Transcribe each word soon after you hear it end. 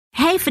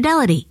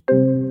Fidelity.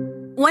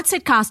 What's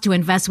it cost to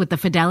invest with the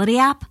Fidelity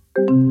app?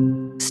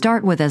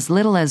 Start with as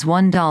little as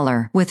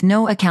 $1 with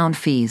no account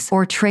fees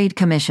or trade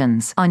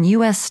commissions on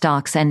U.S.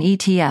 stocks and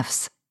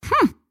ETFs.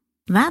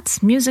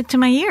 That's music to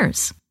my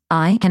ears.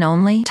 I can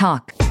only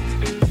talk.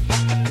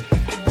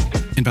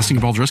 Investing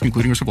involves risk,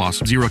 including risk of loss.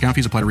 Zero account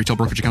fees apply to retail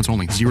brokerage accounts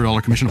only.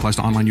 $0 commission applies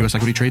to online U.S.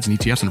 equity trades and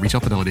ETFs and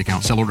retail Fidelity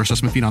accounts. Sell order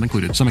assessment fee not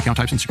included. Some account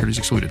types and securities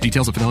excluded.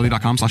 Details at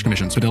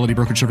fidelity.com/commissions. Fidelity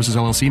Brokerage Services,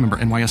 LLC, member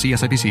NYSE,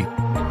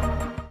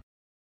 SIPC.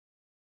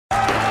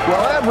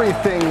 Well,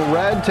 everything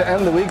red to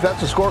end the week. That's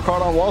the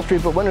scorecard on Wall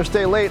Street, but winners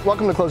stay late.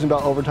 Welcome to Closing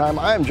Bell Overtime.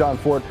 I am John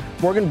Ford.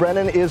 Morgan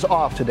Brennan is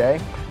off today.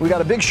 We got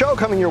a big show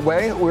coming your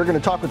way. We're going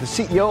to talk with the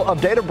CEO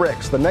of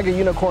Databricks, the mega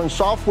unicorn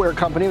software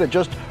company that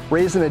just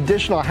raised an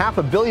additional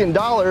 $500 million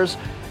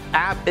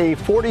at a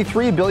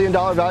 $43 billion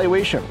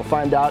valuation. We'll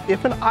find out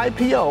if an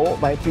IPO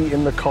might be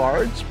in the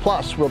cards.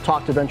 Plus, we'll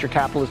talk to venture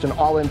capitalist and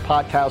All In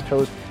podcast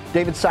host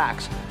David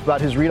Sachs about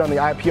his read on the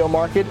IPO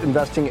market,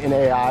 investing in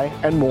AI,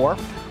 and more.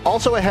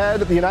 Also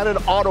ahead, the United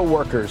Auto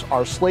Workers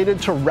are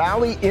slated to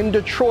rally in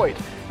Detroit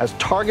as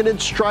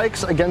targeted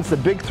strikes against the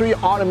big three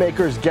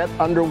automakers get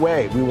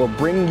underway. We will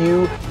bring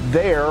you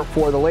there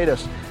for the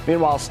latest.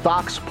 Meanwhile,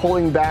 stocks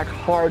pulling back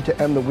hard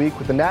to end the week,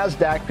 with the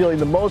NASDAQ feeling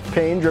the most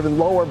pain, driven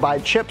lower by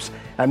chips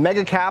and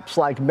mega caps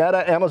like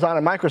Meta, Amazon,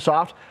 and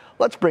Microsoft.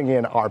 Let's bring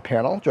in our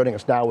panel. Joining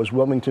us now is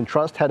Wilmington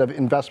Trust Head of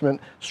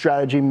Investment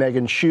Strategy,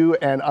 Meghan Shue,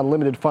 and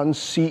Unlimited Funds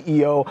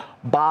CEO,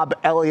 Bob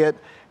Elliott.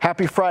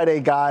 Happy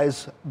Friday,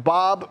 guys.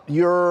 Bob,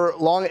 you're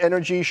long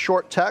energy,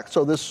 short tech,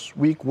 so this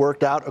week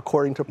worked out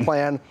according to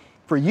plan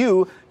for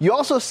you. You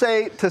also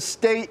say to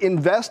stay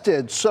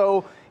invested.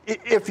 So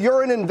if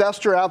you're an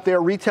investor out there,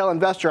 retail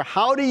investor,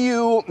 how do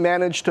you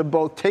manage to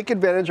both take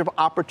advantage of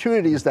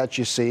opportunities that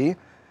you see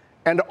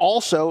and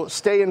also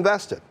stay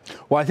invested?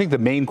 Well, I think the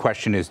main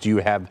question is, do you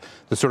have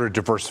the sort of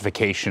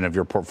diversification of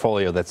your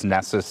portfolio that's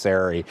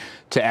necessary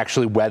to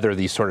actually weather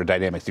these sort of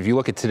dynamics? If you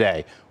look at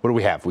today, what do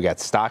we have? We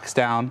got stocks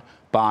down,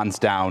 bonds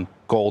down,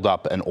 gold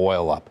up, and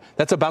oil up.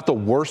 That's about the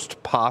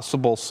worst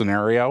possible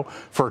scenario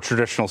for a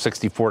traditional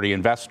 60-40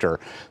 investor.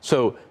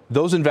 So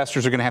those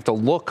investors are going to have to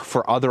look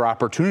for other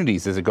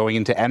opportunities. Is it going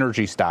into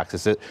energy stocks?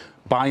 Is it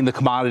buying the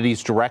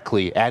commodities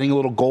directly, adding a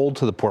little gold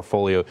to the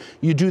portfolio?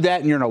 You do that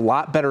and you're in a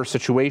lot better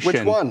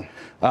situation. Which one?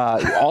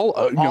 All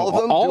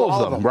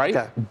of them, right?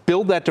 Okay.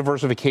 Build that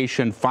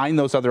diversification, find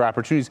those other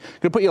opportunities.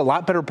 Going to put you in a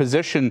lot better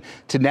position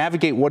to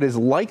navigate what is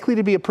likely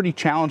to be a pretty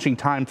challenging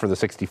time for the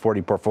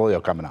 60-40 portfolio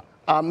coming up.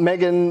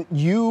 Meghan,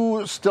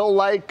 you still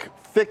like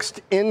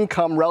fixed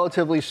income,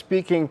 relatively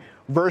speaking,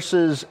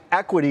 versus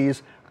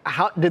equities.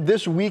 How did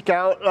this week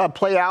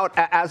play out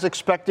as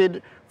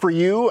expected for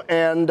you?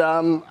 And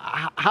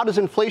how does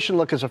inflation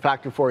look as a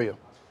factor for you?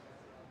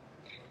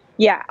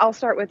 Yeah, I'll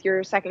start with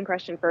your second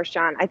question first,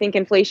 John. I think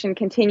inflation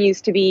continues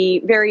to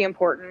be very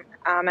important.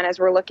 And as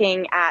we're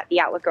looking at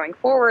the outlook going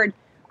forward,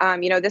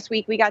 this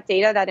week we got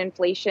data that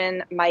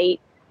inflation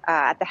might,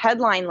 at the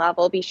headline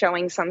level, be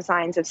showing some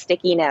signs of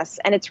stickiness.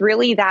 And it's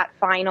really that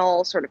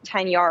final sort of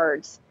 10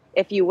 yards,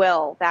 if you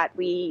will, that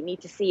we need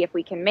to see if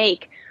we can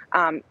make.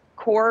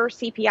 Core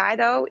CPI,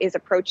 though, is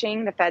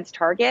approaching the Fed's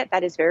target.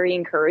 That is very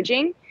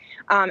encouraging.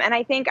 And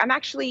I think I'm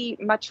actually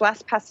much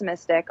less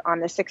pessimistic on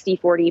the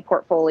 60-40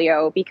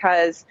 portfolio,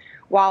 because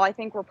while I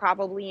think we're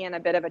probably in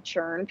a bit of a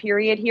churn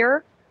period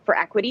here for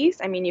equities,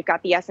 I mean, you've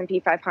got the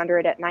S&P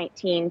 500 at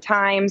 19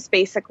 times,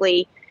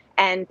 basically,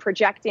 and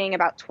projecting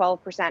about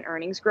 12%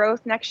 earnings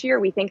growth next year.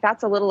 We think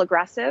that's a little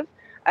aggressive,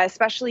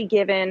 especially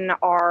given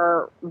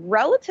our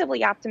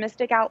relatively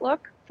optimistic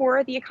outlook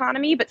for the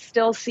economy, but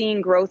still seeing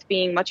growth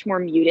being much more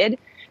muted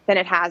than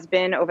it has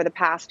been over the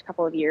past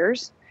couple of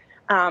years.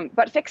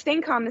 But fixed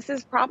income, this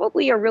is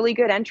probably a really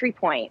good entry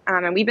point.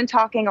 And we've been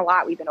talking a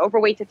lot. We've been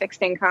overweight to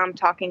fixed income,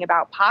 talking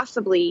about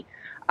possibly,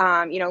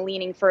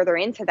 leaning further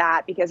into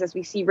that, because as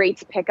we see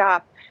rates pick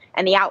up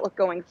and the outlook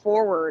going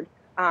forward,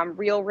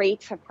 real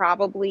rates have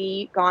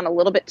probably gone a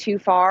little bit too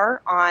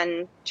far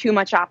on too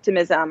much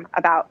optimism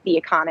about the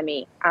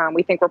economy.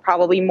 We think we're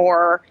probably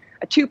more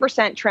a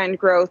 2% trend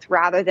growth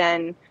rather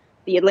than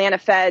the Atlanta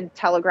Fed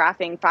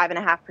telegraphing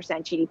 5.5%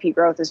 GDP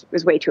growth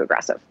is way too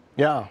aggressive.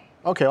 Yeah.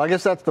 Okay. Well, I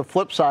guess that's the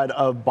flip side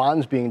of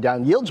bonds being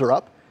down. Yields are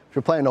up if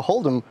you're planning to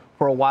hold them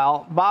for a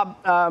while. Bob,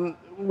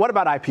 what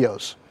about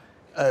IPOs?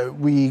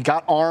 We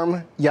got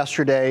ARM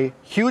yesterday,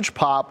 huge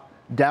pop,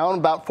 down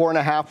about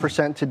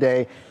 4.5%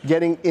 today,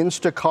 getting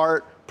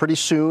Instacart pretty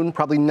soon,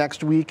 probably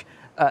next week,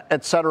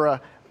 et cetera.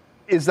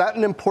 Is that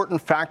an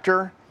important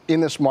factor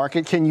in this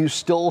market? Can you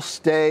still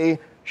stay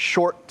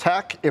short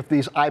tech if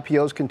these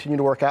IPOs continue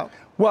to work out?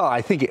 Well,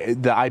 I think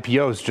the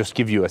IPOs just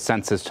give you a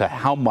sense as to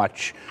how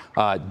much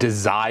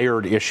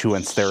desired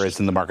issuance there is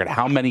in the market.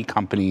 How many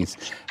companies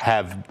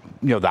have,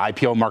 the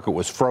IPO market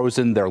was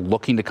frozen. They're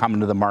looking to come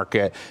into the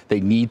market.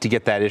 They need to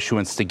get that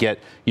issuance to get,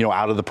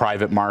 out of the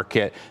private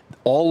market.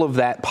 All of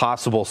that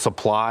possible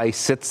supply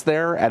sits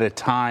there at a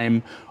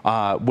time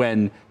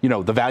when,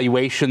 the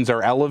valuations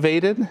are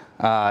elevated,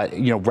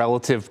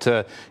 relative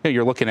to,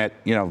 you're looking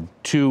at,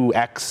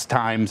 2x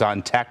times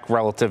on tech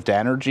relative to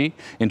energy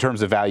in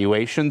terms of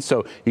valuation.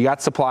 So you got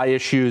supply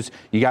issues,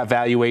 you got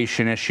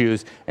valuation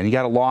issues, and you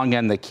got a long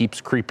end that keeps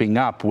creeping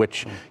up,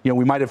 which,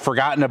 we might have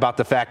forgotten about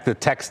the fact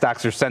that tech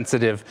stocks are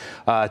sensitive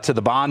to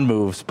the bond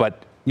moves,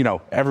 but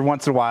every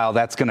once in a while,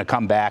 that's going to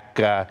come back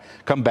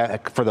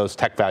for those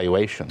tech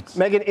valuations.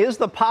 Meghan, is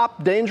the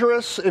pop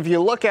dangerous? If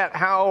you look at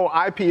how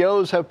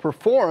IPOs have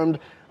performed,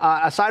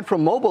 aside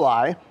from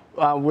Mobileye,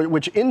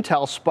 which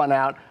Intel spun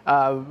out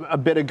a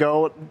bit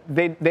ago,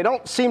 they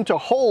don't seem to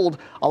hold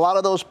a lot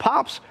of those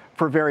pops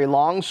for very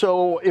long.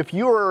 So if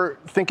you were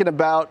thinking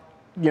about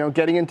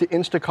getting into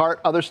Instacart,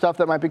 other stuff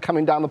that might be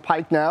coming down the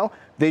pike now,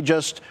 they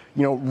just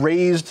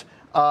raised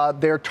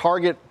their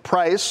target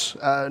price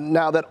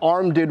now that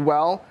ARM did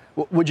well.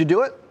 Would you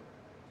do it?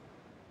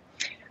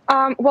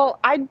 Well,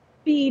 I'd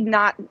be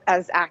not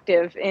as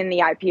active in the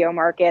IPO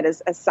market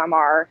as some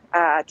are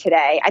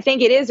today. I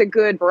think it is a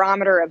good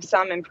barometer of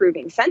some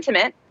improving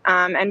sentiment.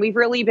 And we've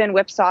really been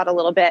whipsawed a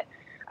little bit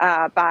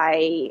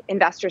by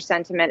investor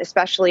sentiment,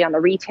 especially on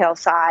the retail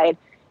side.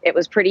 It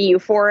was pretty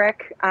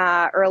euphoric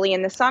early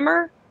in the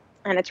summer,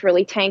 and it's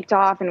really tanked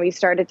off. And we've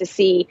started to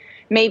see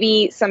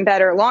maybe some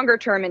better longer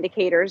term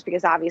indicators,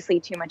 because obviously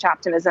too much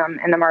optimism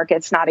in the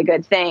market's not a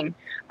good thing.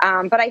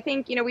 But I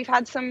think, we've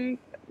had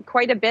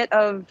quite a bit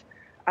of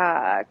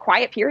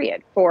quiet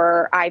period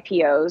for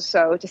IPOs.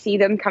 So to see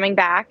them coming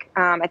back,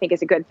 I think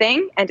is a good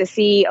thing. And to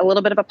see a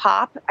little bit of a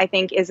pop, I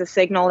think is a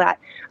signal that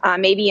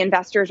maybe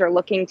investors are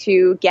looking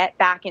to get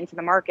back into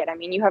the market. I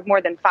mean, you have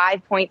more than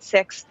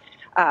 $5.6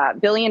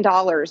 billion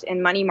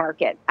in money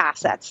market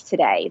assets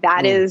today.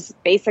 That is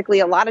basically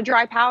a lot of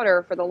dry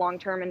powder for the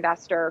long-term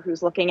investor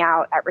who's looking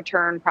out at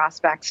return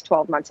prospects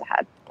 12 months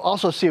ahead.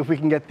 Also see if we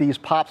can get these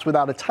pops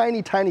without a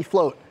tiny, tiny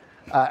float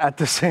at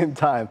the same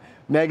time.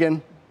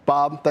 Meghan,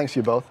 Bob, thanks to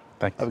you both.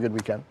 Thanks. Have a good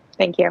weekend.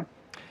 Thank you.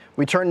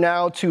 We turn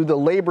now to the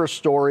labor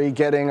story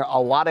getting a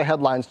lot of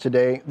headlines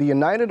today. The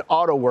United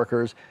Auto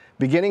Workers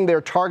beginning their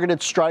targeted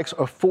strikes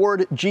of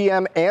Ford,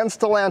 GM, and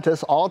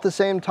Stellantis all at the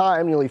same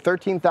time, nearly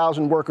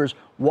 13,000 workers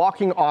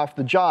walking off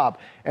the job.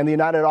 And the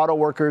United Auto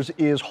Workers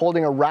is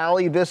holding a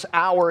rally this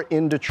hour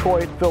in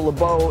Detroit. Phil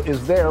LeBeau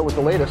is there with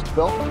the latest.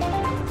 Phil?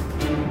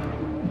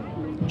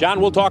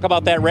 John, we'll talk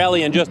about that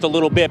rally in just a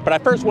little bit, but I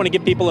first want to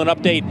give people an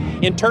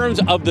update in terms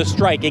of the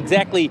strike,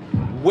 exactly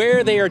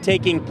where they are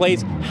taking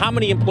place, how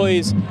many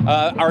employees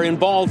are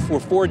involved for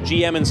Ford,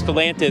 GM, and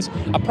Stellantis.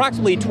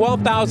 Approximately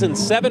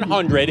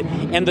 12,700,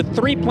 and the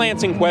three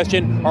plants in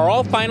question are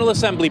all final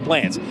assembly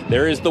plants.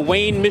 There is the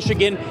Wayne,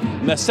 Michigan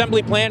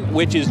assembly plant,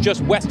 which is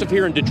just west of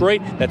here in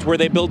Detroit. That's where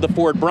they build the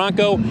Ford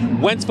Bronco.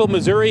 Wentzville,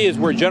 Missouri is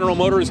where General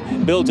Motors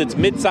builds its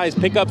mid-size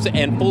pickups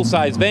and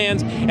full-size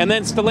vans. And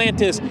then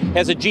Stellantis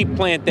has a Jeep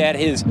plant that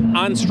is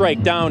on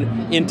strike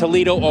down in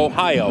Toledo,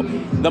 Ohio.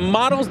 The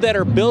models that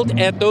are built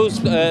at those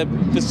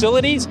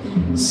facilities,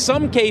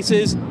 some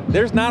cases,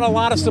 there's not a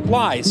lot of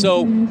supply,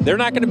 so they're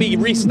not going to be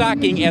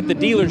restocking at the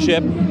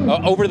dealership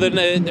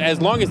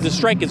as long as the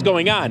strike is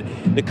going on.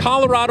 The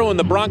Colorado and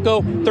the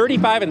Bronco,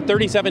 35 and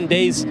 37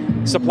 days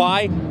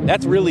supply,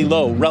 that's really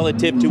low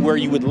relative to where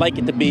you would like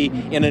it to be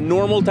in a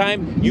normal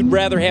time. You'd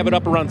rather have it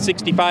up around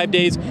 65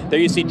 days. There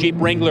you see Jeep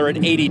Wrangler at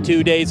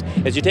 82 days.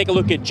 As you take a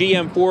look at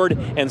GM, Ford,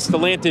 and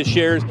Stellantis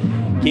shares,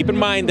 keep in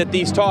mind that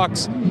these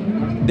talks,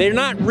 they're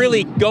not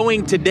really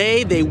going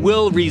today. They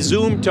will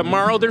resume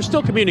tomorrow. There's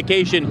still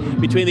communication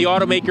between the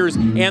automakers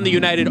and the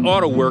United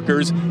Auto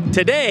Workers.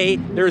 Today,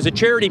 there is a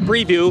charity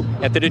preview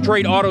at the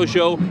Detroit Auto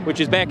Show, which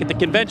is back at the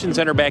convention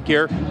center back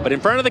here. But in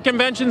front of the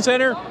convention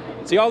center,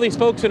 see all these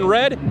folks in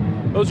red?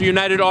 Those are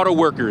United Auto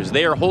Workers.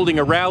 They are holding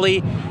a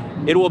rally.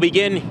 It will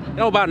begin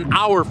about an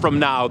hour from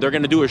now. They're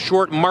going to do a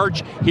short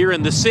march here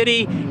in the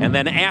city, and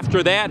then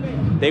after that,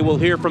 they will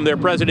hear from their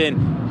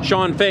president,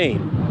 Shawn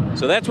Fain.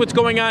 So that's what's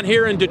going on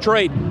here in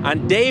Detroit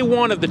on day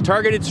one of the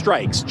targeted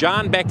strikes.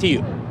 John, back to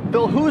you.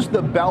 Bill, who's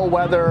the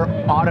bellwether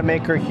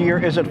automaker here?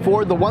 Is it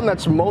Ford, the one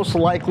that's most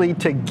likely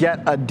to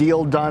get a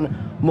deal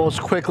done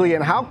most quickly?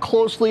 And how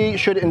closely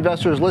should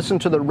investors listen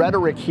to the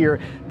rhetoric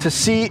here to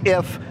see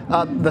if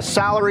the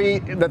salary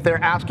that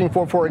they're asking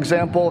for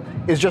example,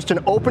 is just an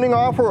opening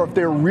offer, or if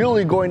they're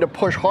really going to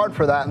push hard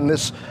for that and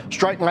this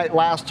strike might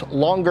last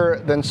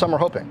longer than some are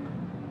hoping?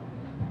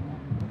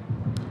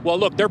 Well,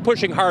 look, they're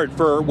pushing hard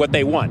for what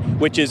they want,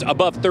 which is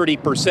above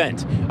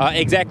 30%.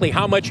 Exactly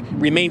how much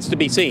remains to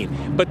be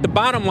seen. But the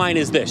bottom line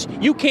is this.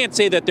 You can't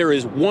say that there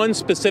is one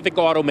specific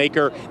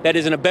automaker that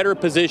is in a better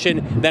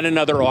position than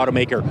another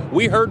automaker.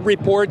 We heard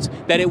reports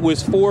that it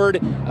was Ford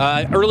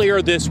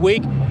earlier this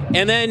week.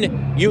 And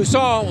then you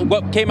saw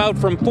what came out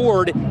from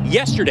Ford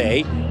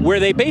yesterday, where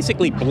they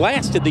basically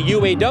blasted the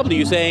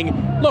UAW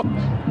saying, look,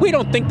 we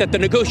don't think that the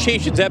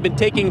negotiations have been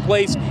taking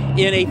place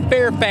in a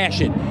fair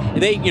fashion.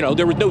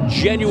 There was no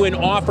genuine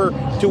offer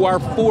to our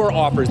 4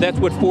 offers. That's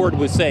what Ford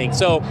was saying.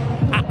 So,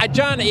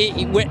 John,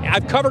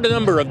 I've covered a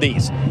number of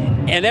these.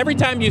 And every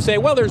time you say,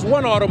 well, there's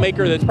one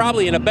automaker that's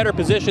probably in a better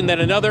position than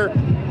another,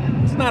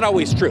 it's not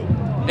always true.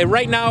 And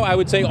right now, I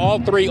would say all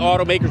 3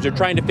 automakers are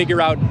trying to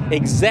figure out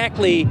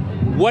exactly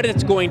what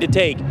it's going to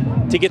take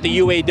to get the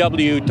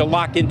UAW to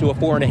lock into a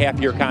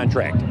 4.5-year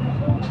contract.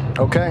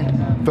 Okay,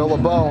 Phil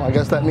LeBeau, I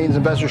guess that means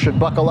investors should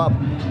buckle up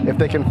if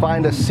they can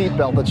find a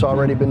seatbelt that's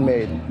already been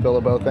made. Phil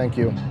LeBeau, thank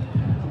you.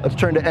 Let's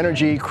turn to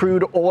energy.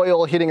 Crude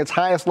oil hitting its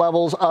highest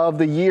levels of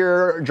the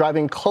year,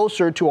 driving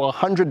closer to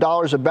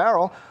 $100 a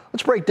barrel.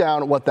 Let's break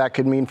down what that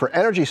could mean for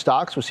energy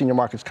stocks with senior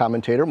markets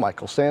commentator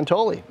Michael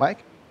Santoli.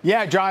 Mike?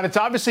 Yeah, John, it's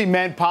obviously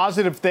meant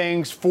positive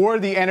things for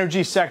the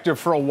energy sector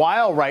for a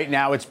while right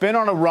now. It's been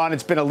on a run.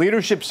 It's been a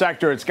leadership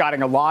sector. It's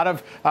getting a lot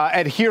of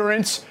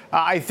adherence,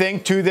 I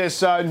think, to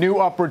this new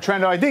upward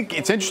trend. I think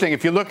it's interesting.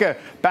 If you look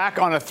back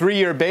on a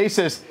 3-year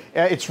basis,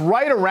 it's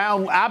right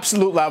around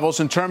absolute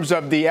levels in terms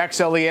of the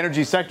XLE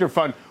Energy Sector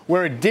Fund,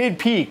 where it did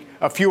peak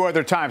a few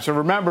other times. So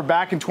remember,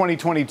 back in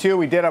 2022,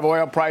 we did have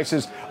oil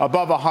prices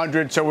above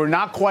 100. So we're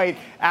not quite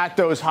at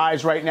those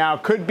highs right now.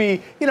 Could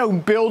be,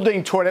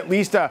 building toward at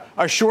least a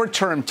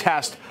short-term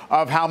test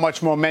of how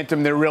much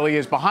momentum there really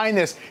is behind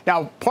this.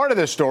 Now, part of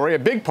this story, a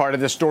big part of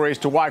this story as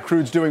to why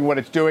crude's doing what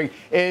it's doing,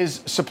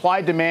 is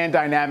supply-demand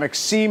dynamics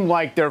seem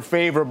like they're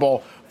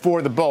favorable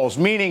for the bulls,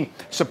 meaning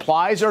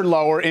supplies are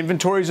lower,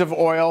 inventories of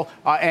oil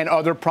and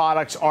other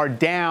products are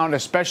down,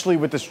 especially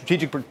with the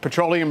Strategic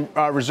Petroleum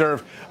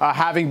Reserve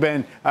having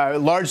been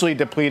largely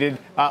depleted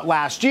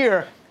last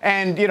year.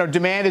 And,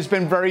 demand has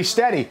been very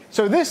steady.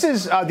 So this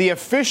is the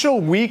official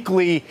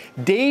weekly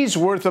days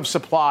worth of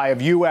supply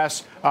of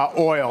U.S.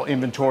 Oil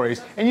inventories.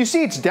 And you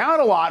see it's down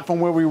a lot from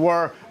where we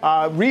were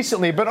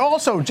recently, but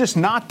also just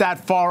not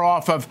that far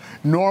off of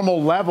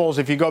normal levels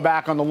if you go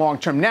back on the long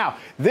term. Now,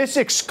 this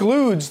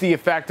excludes the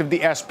effect of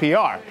the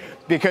SPR.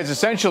 Because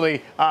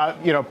essentially,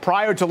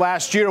 prior to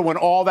last year when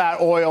all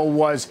that oil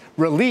was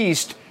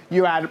released,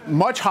 you had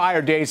much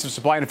higher days of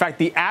supply. And in fact,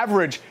 the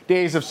average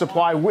days of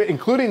supply,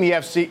 including the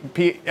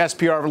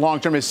SPR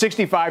long-term, is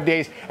 65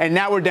 days, and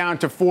now we're down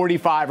to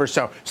 45 or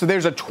so. So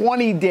there's a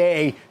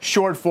 20-day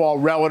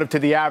shortfall relative to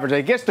the average.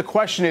 I guess the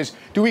question is,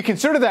 do we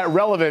consider that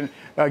relevant,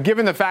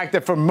 given the fact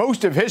that for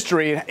most of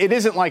history, it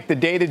isn't like the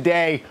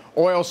day-to-day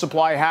oil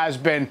supply has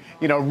been,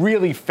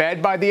 really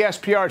fed by the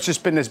SPR. It's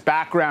just been this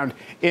background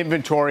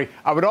inventory.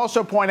 I would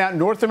also point out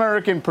North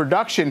American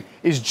production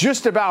is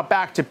just about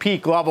back to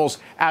peak levels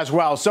as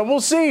well. So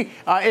we'll see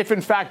if,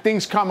 in fact,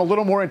 things come a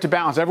little more into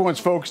balance. Everyone's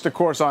focused, of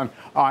course, on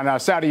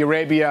Saudi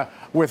Arabia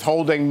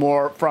withholding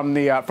more from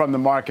the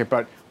market,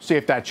 but see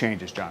if that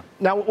changes, John.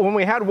 Now, when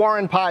we had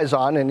Warren Pies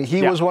on, and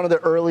he was one of the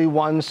early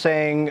ones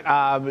saying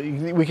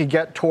we could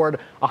get toward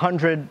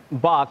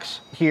 $100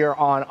 here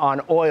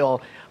on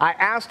oil, I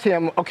asked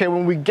him, okay,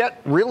 when we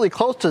get really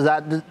close to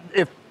that,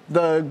 if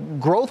the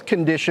growth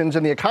conditions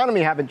in the economy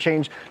haven't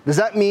changed, does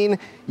that mean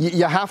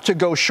you have to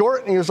go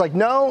short? And he was like,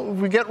 no, if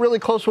we get really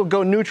close, we'll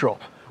go neutral.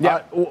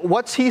 Yeah.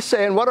 What's he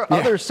saying? What are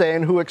others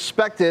saying who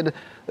expected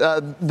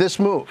this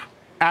move?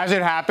 As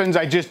it happens,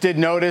 I just did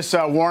notice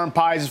Warren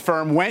Pies'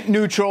 firm went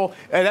neutral.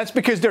 That's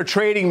because their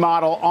trading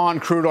model on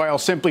crude oil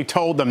simply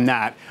told them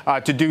that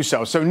to do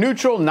so. So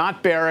neutral,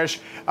 not bearish.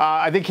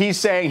 I think he's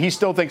saying he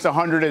still thinks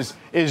 100 is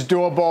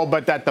doable,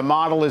 but that the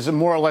model is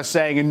more or less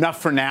saying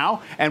enough for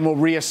now, and we'll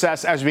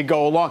reassess as we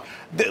go along.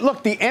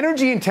 Look, the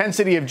energy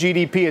intensity of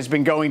GDP has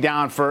been going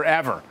down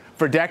forever.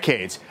 For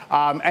decades.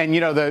 And,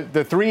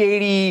 the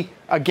 $3.80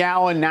 a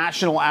gallon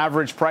national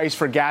average price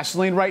for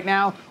gasoline right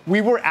now, we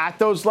were at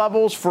those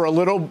levels for a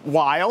little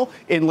while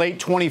in late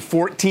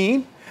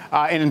 2014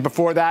 and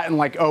before that in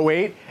like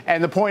 2008.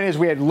 And the point is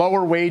we had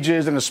lower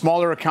wages and a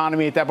smaller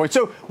economy at that point.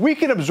 So we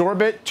can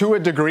absorb it to a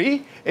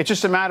degree. It's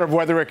just a matter of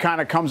whether it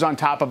kind of comes on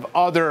top of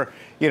other,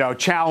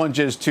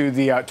 challenges to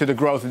the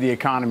growth of the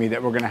economy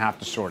that we're going to have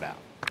to sort out.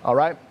 All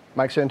right.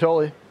 Mike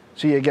Santoli.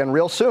 See you again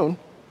real soon.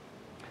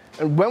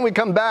 And when we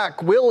come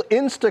back, will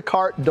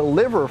Instacart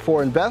deliver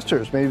for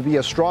investors? Maybe be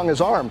as strong as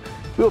ARM.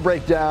 We'll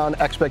break down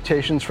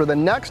expectations for the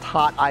next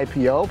hot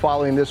IPO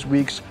following this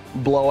week's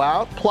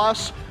blowout.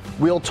 Plus,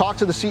 we'll talk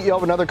to the CEO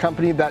of another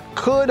company that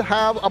could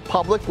have a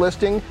public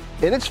listing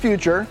in its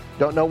future.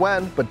 Don't know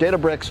when, but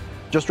Databricks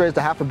just raised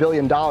 $500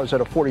 million at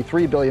a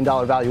 $43 billion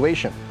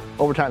valuation.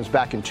 Overtime's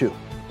back in 2.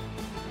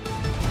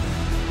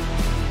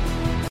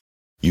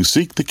 You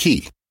seek the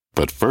key.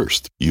 But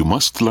first, you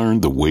must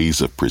learn the ways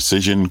of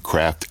precision,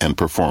 craft, and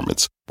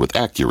performance with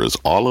Acura's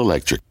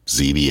all-electric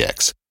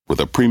ZDX.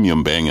 With a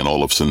premium Bang &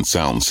 Olufsen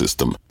sound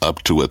system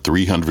up to a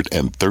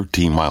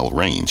 313-mile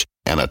range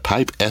and a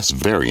Type S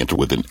variant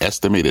with an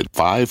estimated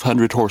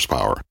 500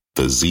 horsepower,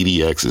 the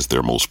ZDX is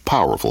their most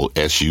powerful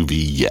SUV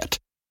yet.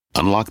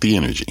 Unlock the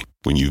energy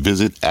when you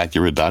visit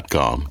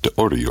Acura.com to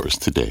order yours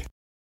today.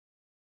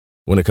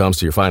 When it comes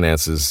to your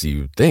finances,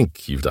 you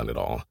think you've done it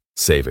all.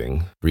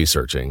 Saving,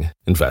 researching,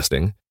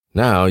 investing.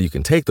 Now you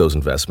can take those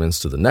investments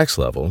to the next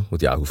level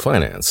with Yahoo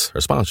Finance, our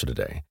sponsor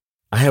today.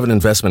 I have an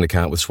investment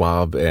account with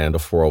Schwab and a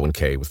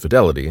 401k with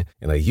Fidelity,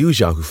 and I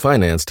use Yahoo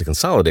Finance to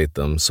consolidate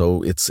them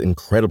so it's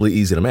incredibly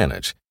easy to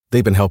manage.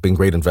 They've been helping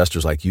great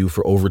investors like you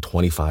for over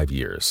 25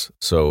 years.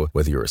 So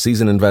whether you're a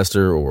seasoned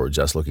investor or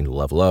just looking to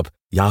level up,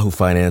 Yahoo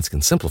Finance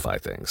can simplify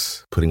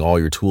things, putting all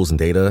your tools and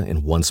data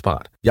in one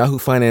spot. Yahoo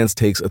Finance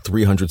takes a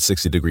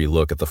 360-degree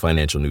look at the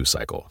financial news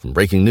cycle. From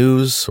breaking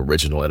news,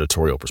 original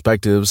editorial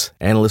perspectives,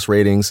 analyst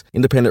ratings,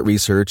 independent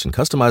research, and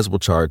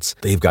customizable charts,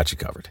 they've got you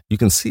covered. You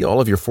can see all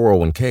of your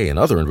 401k and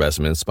other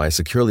investments by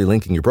securely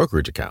linking your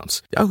brokerage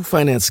accounts. Yahoo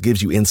Finance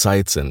gives you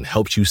insights and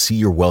helps you see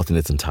your wealth in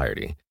its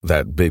entirety.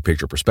 That big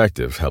picture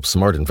perspective helps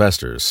smart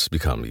investors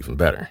become even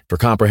better. For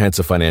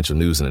comprehensive financial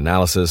news and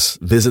analysis,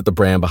 visit the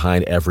brand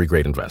behind every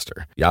great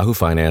investor.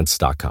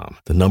 YahooFinance.com,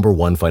 the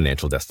 #1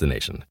 financial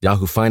destination.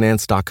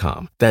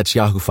 YahooFinance.com. That's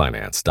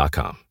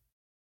YahooFinance.com.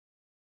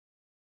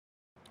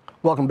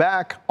 Welcome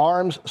back.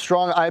 ARM's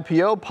strong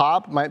IPO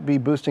pop might be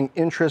boosting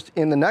interest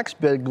in the next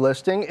big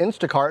listing,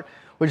 Instacart,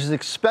 which is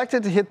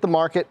expected to hit the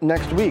market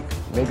next week.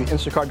 Maybe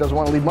Instacart doesn't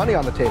want to leave money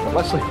on the table.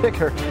 Leslie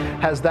Picker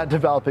has that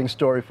developing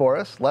story for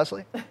us.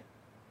 Leslie?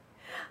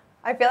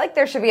 I feel like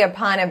there should be a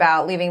pun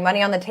about leaving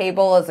money on the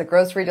table as a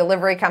grocery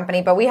delivery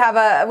company, but we have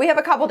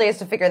a couple days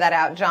to figure that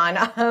out,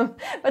 John.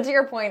 But to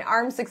your point,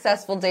 ARM's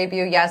successful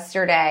debut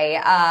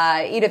yesterday,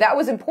 that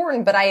was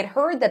important, but I had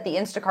heard that the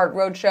Instacart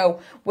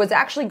Roadshow was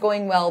actually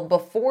going well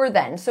before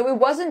then. So it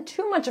wasn't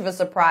too much of a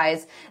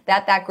surprise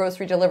that that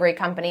grocery delivery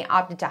company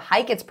opted to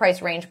hike its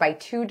price range by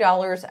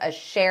 $2 a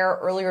share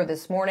earlier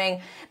this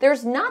morning.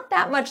 There's not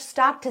that much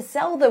stock to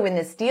sell, though, in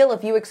this deal.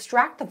 If you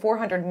extract the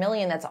 $400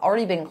 million that's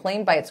already been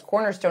claimed by its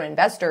cornerstone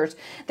investors,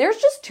 there's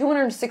just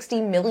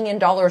 $260 million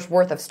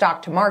worth of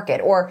stock to market,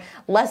 or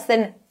less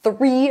than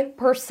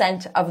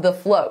 3% of the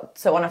float.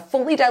 So on a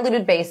fully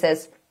diluted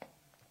basis,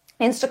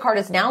 Instacart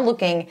is now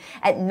looking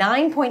at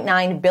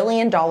 $9.9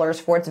 billion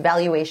for its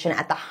valuation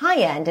at the high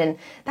end. And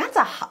that's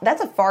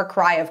a far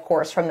cry, of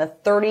course, from the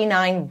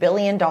 $39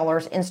 billion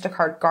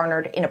Instacart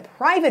garnered in a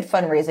private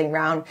fundraising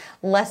round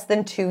less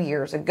than 2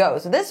 years ago.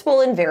 So this will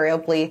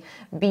invariably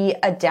be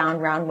a down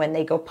round when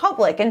they go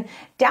public. And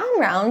down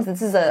rounds,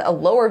 this is a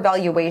lower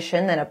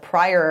valuation than a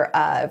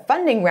prior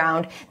funding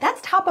round. That's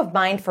top of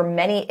mind for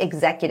many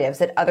executives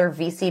at other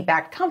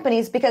VC-backed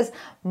companies because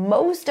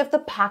most of the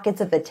pockets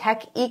of the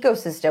tech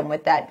ecosystem,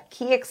 with that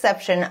key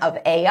exception of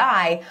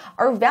AI,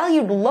 are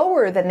valued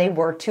lower than they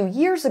were 2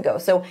 years ago.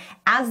 So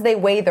as they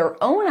weigh their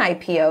own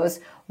IPOs,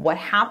 what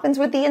happens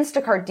with the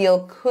Instacart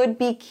deal could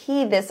be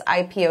key this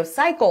IPO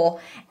cycle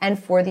and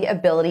for the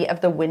ability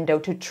of the window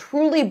to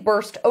truly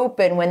burst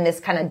open when this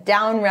kind of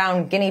down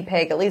round guinea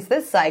pig, at least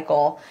this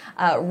cycle,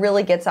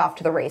 really gets off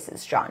to the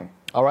races, John.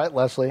 All right,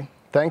 Leslie,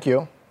 thank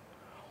you.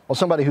 Well,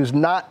 somebody who's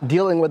not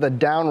dealing with a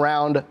down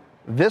round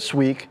this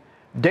week,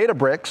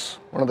 Databricks,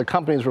 one of the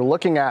companies we're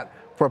looking at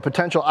for a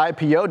potential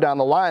IPO down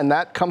the line.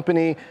 That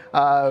company,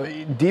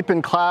 deep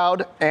in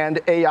cloud and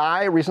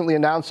AI, recently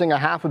announcing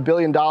 $500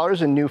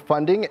 million in new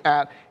funding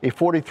at a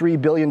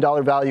 $43 billion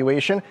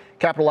valuation,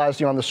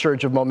 capitalizing on the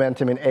surge of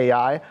momentum in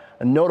AI.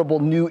 A notable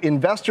new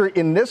investor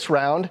in this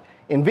round,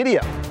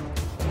 NVIDIA.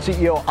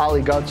 CEO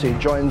Ali Ghodsi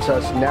joins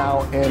us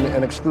now in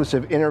an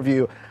exclusive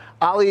interview.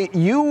 Ali,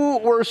 you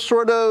were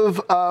sort of,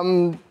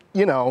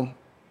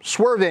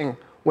 swerving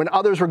when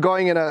others were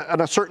going in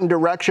a certain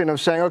direction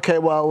of saying, okay,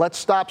 well, let's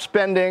stop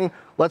spending.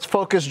 Let's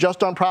focus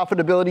just on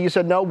profitability. You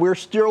said, no, we're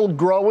still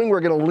growing.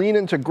 We're going to lean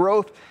into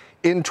growth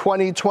in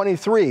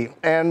 2023.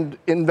 And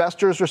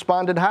investors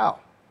responded how?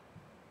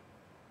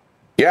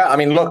 Yeah, I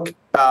mean, look,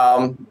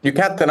 you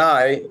can't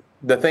deny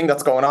the thing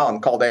that's going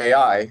on called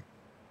AI.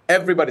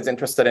 Everybody's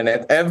interested in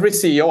it. Every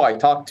CEO I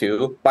talk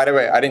to, by the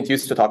way, I didn't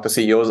used to talk to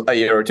CEOs a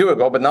year or two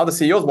ago, but now the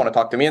CEOs want to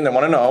talk to me and they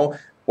want to know,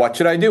 what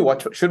should I do?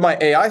 What should my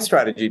AI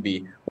strategy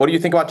be? What do you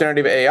think about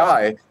generative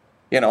AI?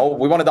 We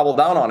want to double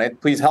down on it.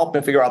 Please help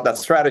me figure out that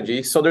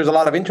strategy. So there's a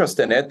lot of interest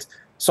in it.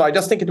 So I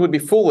just think it would be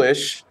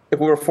foolish if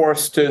we were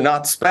forced to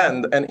not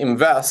spend and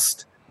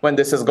invest when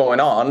this is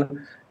going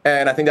on.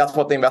 And I think that's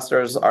what the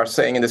investors are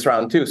saying in this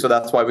round too. So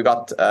that's why we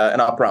got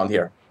an up round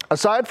here.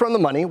 Aside from the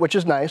money, which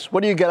is nice,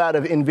 what do you get out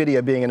of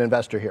NVIDIA being an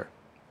investor here?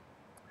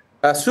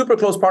 A super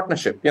close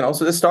partnership.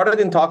 So this started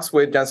in talks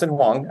with Jensen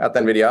Huang at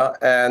NVIDIA.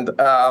 And,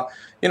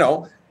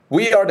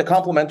 we are the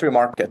complementary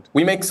market.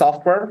 We make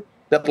software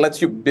that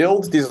lets you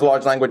build these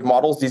large language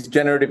models, these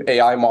generative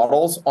AI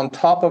models on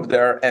top of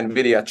their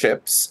NVIDIA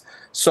chips.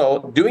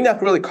 So doing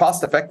that really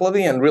cost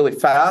effectively and really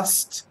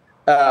fast,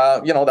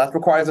 that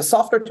requires the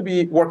software to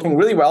be working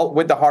really well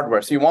with the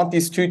hardware. So you want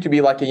these two to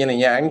be like a yin and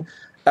yang.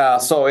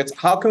 So it's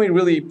how can we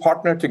really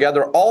partner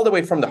together all the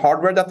way from the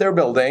hardware that they're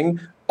building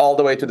all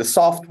the way to the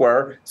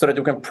software so that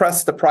you can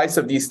press the price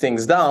of these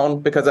things down.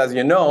 Because as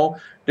you know,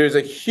 there's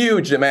a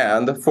huge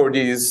demand for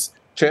these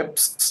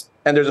chips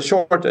and there's a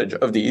shortage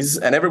of these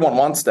and everyone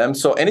wants them.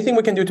 So anything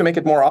we can do to make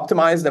it more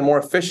optimized and more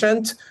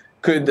efficient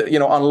could,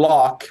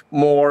 unlock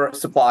more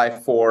supply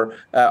for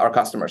our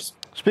customers.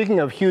 Speaking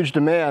of huge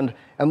demand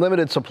and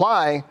limited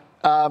supply,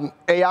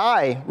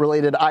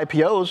 AI-related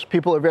IPOs,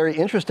 people are very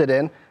interested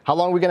in. How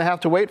long are we going to have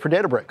to wait for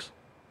Databricks?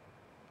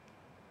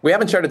 We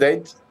haven't shared a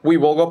date. We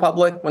will go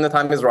public when the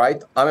time is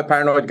right. I'm a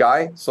paranoid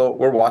guy, so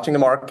we're watching the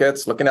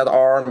markets, looking at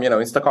ARM.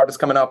 Instacart is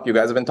coming up. You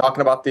guys have been talking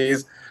about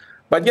these.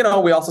 But,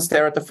 we also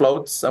stare at the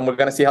floats, and we're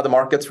going to see how the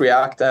markets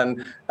react.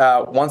 And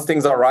once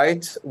things are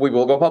right, we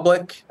will go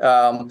public.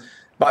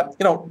 But,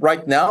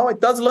 right now,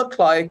 it does look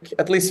like,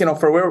 at least,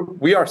 for where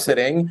we are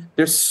sitting,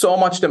 there's so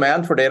much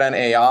demand for data and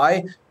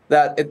AI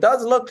that it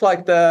does look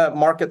like the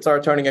markets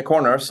are turning a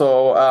corner.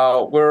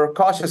 So we're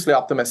cautiously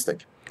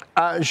optimistic.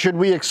 Should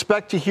we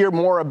expect to hear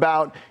more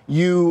about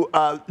you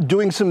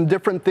doing some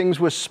different things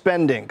with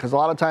spending? Because a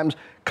lot of times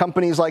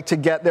companies like to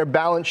get their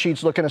balance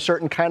sheets looking a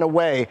certain kind of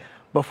way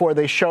before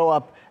they show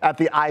up at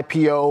the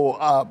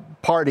IPO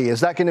party. Is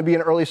that going to be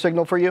an early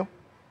signal for you?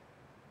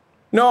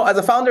 No, as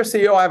a founder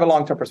CEO, I have a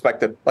long-term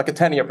perspective, like a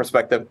 10-year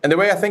perspective. And the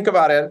way I think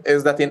about it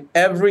is that in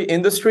every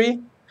industry,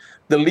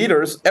 the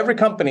leaders, every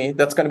company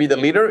that's going to be the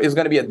leader is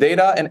going to be a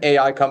data and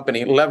AI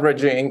company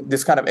leveraging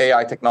this kind of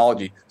AI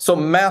technology. So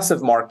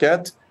massive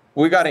market.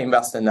 We got to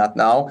invest in that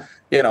now.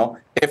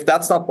 If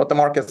that's not what the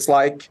market's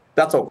like,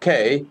 that's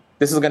okay.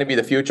 This is going to be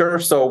the future.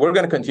 So we're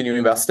going to continue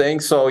investing.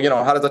 So,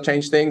 how does that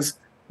change things?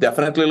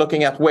 Definitely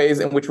looking at ways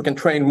in which we can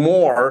train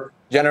more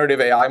generative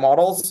AI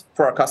models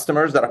for our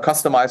customers that are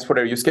customized for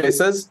their use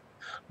cases,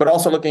 but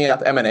also looking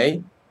at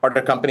M&A. Are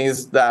there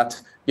companies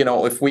that,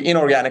 if we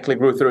inorganically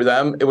grew through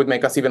them, it would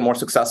make us even more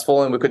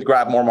successful and we could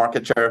grab more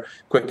market share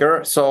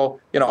quicker?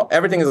 So,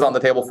 everything is on the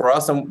table for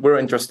us, and we're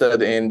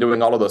interested in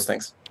doing all of those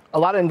things. A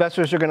lot of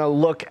investors are going to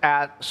look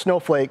at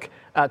Snowflake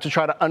to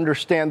try to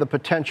understand the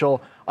potential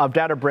of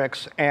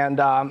Databricks. And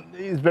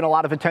there's been a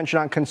lot of attention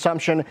on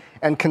consumption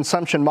and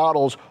consumption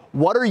models.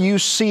 What are you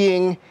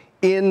seeing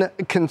in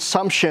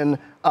consumption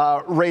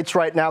rates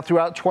right now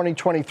throughout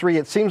 2023?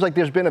 It seems like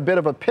there's been a bit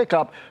of a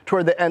pickup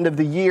toward the end of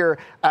the year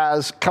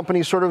as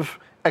companies sort of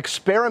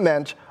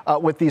experiment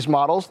with these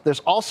models.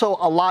 There's also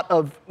a lot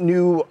of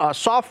new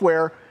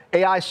software,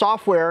 AI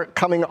software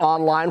coming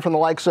online from the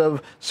likes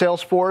of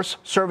Salesforce,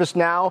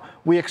 ServiceNow,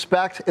 we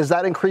expect. Is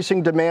that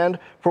increasing demand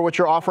for what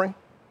you're offering?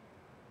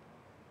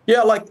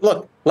 Yeah,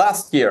 look,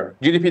 last year,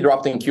 GDP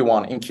dropped in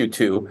Q1, in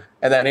Q2,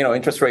 and then,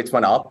 interest rates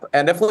went up.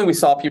 And definitely we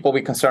saw people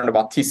be concerned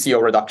about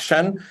TCO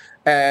reduction.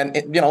 And,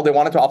 they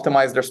wanted to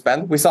optimize their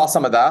spend. We saw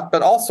some of that.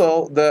 But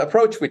also the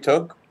approach we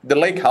took, the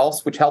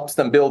Lakehouse, which helps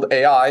them build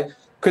AI,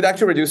 could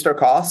actually reduce their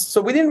costs. So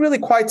we didn't really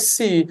quite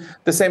see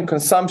the same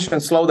consumption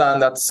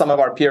slowdown that some of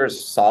our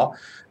peers saw.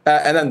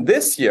 And then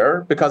this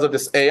year, because of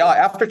this AI,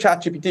 after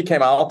ChatGPT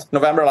came out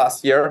November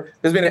last year,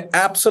 there's been an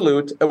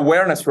absolute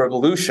awareness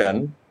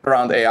revolution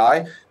around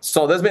AI.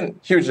 So there's been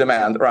huge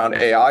demand around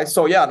AI.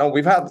 So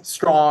we've had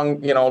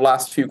strong,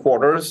 last few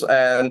quarters,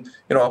 and,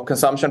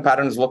 consumption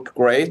patterns look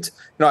great.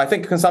 I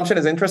think consumption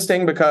is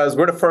interesting because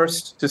we're the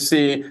first to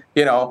see,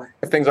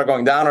 if things are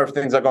going down or if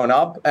things are going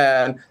up.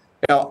 And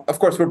of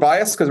course, we're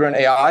biased because we're in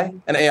AI,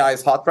 and AI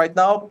is hot right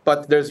now,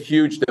 but there's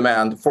huge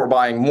demand for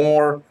buying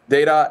more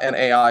data and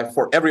AI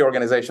for every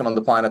organization on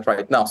the planet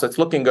right now. So it's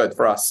looking good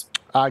for us.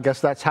 I guess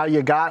that's how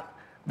you got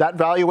that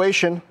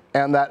valuation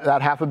and that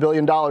 $500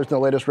 million in the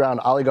latest round.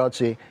 Ali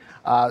Ghodsi,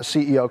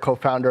 CEO,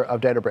 co-founder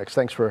of Databricks.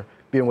 Thanks for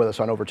being with us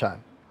on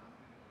Overtime.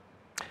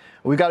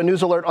 We've got a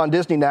news alert on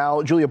Disney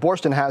now. Julia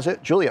Borston has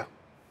it. Julia.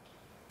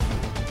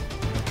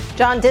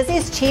 John,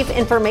 Disney's Chief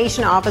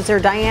Information Officer,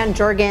 Diane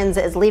Jorgens,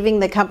 is leaving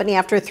the company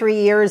after 3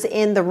 years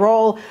in the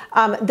role.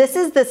 This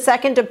is the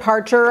second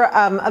departure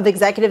of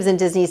executives in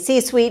Disney's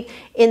C-suite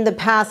in the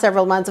past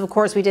several months. Of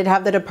course, we did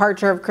have the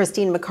departure of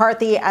Christine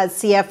McCarthy as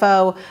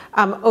CFO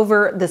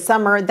over the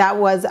summer. That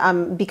was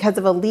because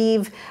of a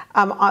leave,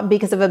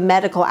 because of a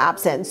medical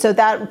absence. So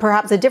that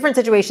perhaps a different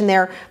situation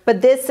there.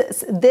 But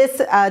this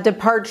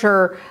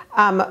departure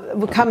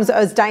comes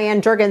as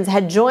Diane Jorgens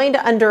had joined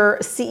under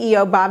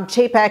CEO Bob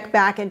Chapek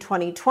back in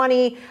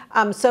 2020.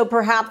 So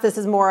perhaps this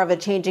is more of a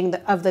changing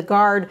of the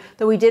guard.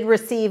 Though we did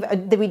receive,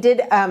 we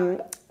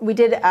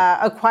did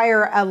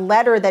acquire a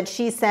letter that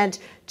she sent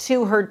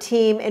to her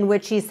team in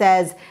which she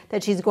says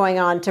that she's going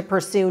on to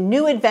pursue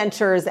new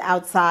adventures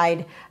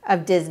outside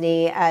of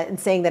Disney, and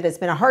saying that it's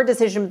been a hard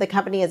decision, but the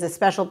company is a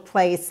special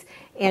place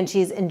and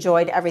she's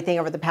enjoyed everything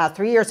over the past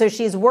 3 years. So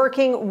she's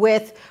working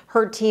with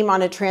her team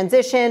on a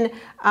transition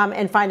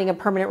and finding a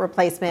permanent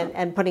replacement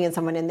and putting in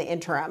someone in the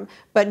interim.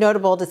 But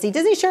notable to see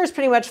Disney shares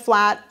pretty much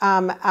flat,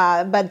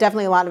 but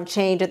definitely a lot of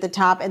change at the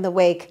top in the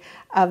wake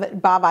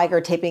of Bob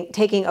Iger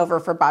taking over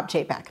for Bob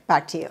Chapek.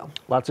 Back to you.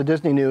 Lots of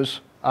Disney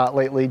news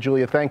lately,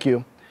 Julia. Thank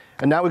you.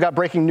 And now we got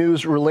breaking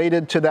news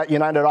related to that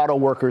United Auto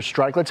Workers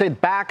strike. Let's say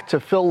back to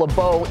Phil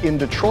LeBeau in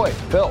Detroit.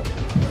 Phil.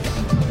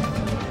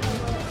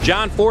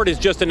 John, Ford has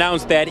just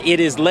announced that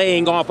it is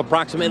laying off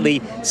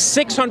approximately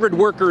 600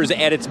 workers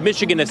at its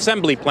Michigan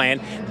assembly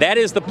plant. That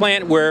is the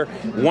plant where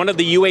one of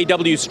the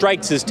UAW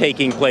strikes is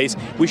taking place.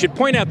 We should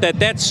point out that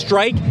that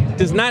strike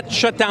does not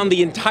shut down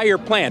the entire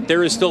plant.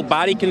 There is still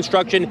body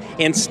construction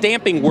and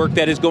stamping work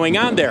that is going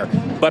on there.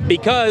 But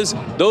because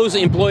those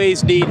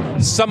employees need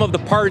some of the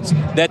parts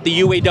that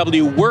the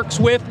UAW works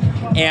with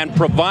and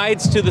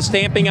provides to the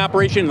stamping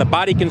operation and the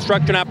body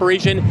construction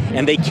operation,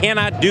 and they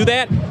cannot do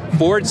that,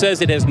 Ford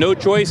says it has no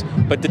choice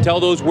but to tell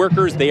those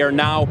workers they are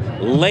now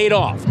laid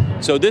off.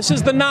 So this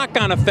is the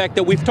knock-on effect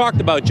that we've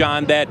talked about,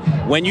 John, that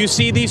when you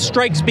see these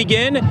strikes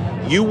begin,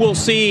 you will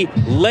see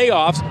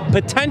layoffs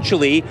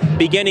potentially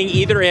beginning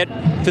either at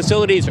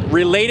facilities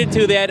related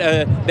to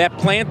that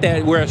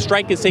plant where a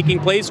strike is taking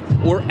place,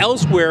 or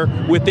elsewhere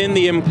within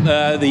the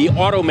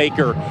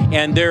automaker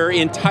and their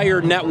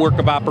entire network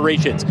of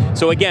operations.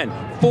 So again,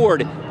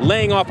 Ford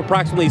laying off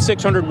approximately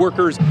 600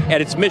 workers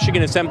at its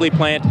Michigan assembly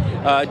plant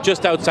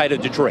just outside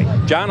of Detroit.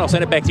 John, I'll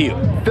send it back to you.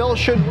 Phil,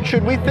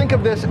 should we think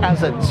of this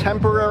as a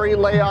temporary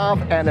layoff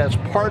and as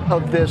part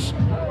of this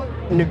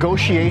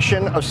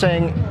negotiation of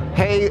saying,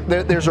 hey,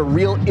 there's a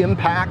real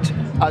impact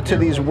to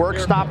these work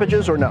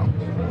stoppages, or no?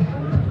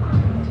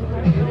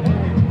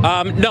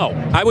 No,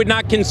 I would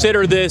not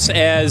consider this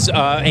as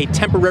a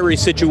temporary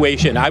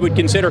situation. I would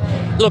consider,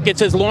 look,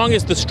 it's as long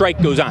as the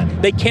strike goes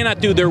on. They cannot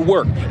do their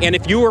work. And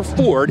if you are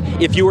Ford,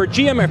 if you are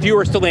GM, if you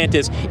are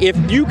Stellantis, if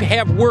you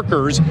have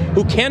workers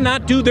who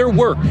cannot do their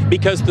work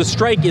because the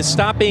strike is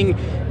stopping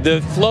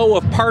the flow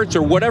of parts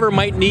or whatever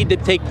might need to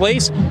take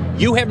place,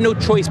 you have no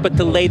choice but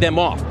to lay them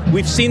off.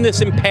 We've seen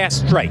this in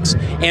past strikes.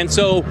 And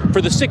so for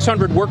the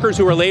 600 workers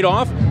who are laid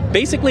off,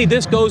 basically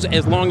this goes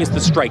as long as the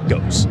strike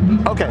goes.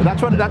 Okay,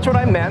 that's what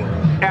I meant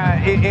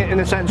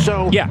in a sense.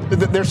 So yeah,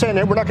 they're saying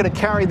that we're not going to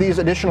carry these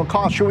additional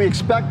costs. Should we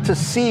expect to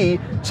see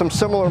some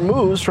similar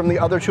moves from the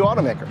other two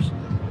automakers?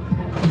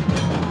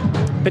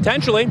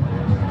 Potentially.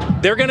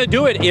 They're going to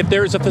do it if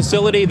there's a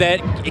facility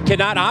that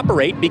cannot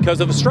operate because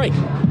of a strike.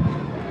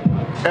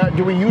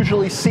 Do we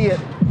usually see it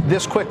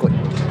this quickly?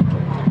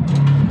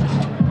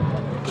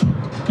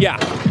 Yeah.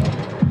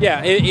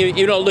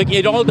 Look,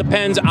 it all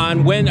depends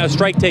on when a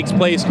strike takes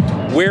place,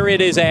 where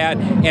it is at,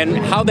 and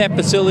how that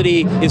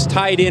facility is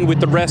tied in with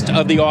the rest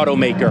of the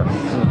automaker.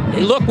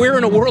 Look, we're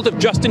in a world of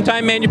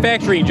just-in-time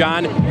manufacturing,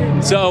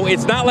 John. So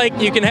it's not like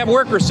you can have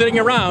workers sitting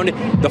around.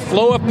 The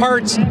flow of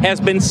parts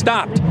has been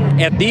stopped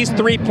at these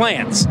three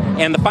plants,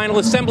 and the final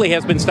assembly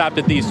has been stopped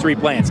at these three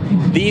plants.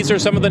 These are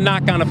some of the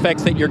knock-on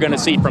effects that you're going to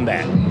see from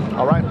that.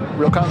 All right,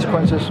 real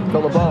consequences.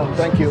 Phil LeBeau,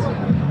 thank you.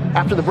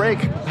 After the break,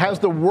 has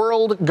the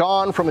world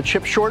gone from a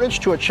chip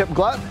shortage to a chip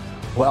glut?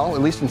 Well,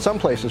 at least in some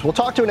places. We'll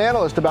talk to an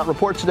analyst about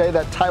reports today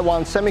that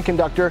Taiwan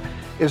Semiconductor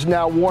is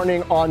now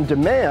warning on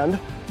demand,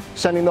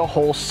 sending the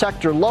whole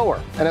sector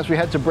lower. And as we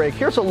head to break,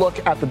 here's a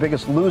look at the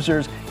biggest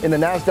losers in the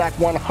NASDAQ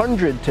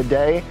 100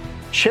 today.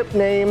 Chip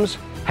names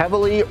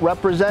heavily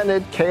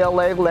represented: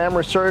 KLA, Lam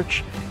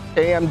Research,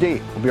 AMD.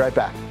 We'll be right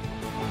back.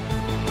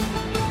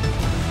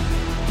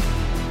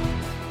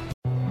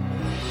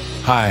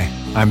 Hi,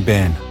 I'm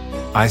Ben.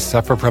 I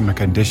suffer from a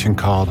condition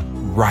called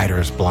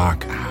writer's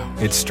block.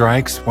 It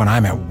strikes when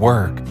I'm at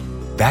work.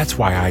 That's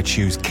why I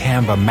choose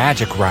Canva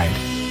Magic Write.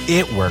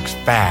 It works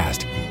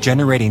fast,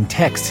 generating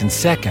text in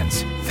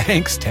seconds,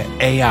 thanks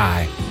to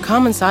AI.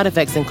 Common side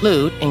effects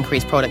include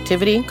increased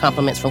productivity,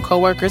 compliments from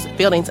coworkers,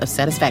 feelings of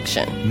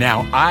satisfaction.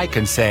 Now I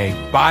can say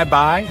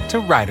bye-bye to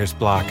writer's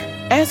block.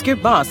 Ask your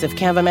boss if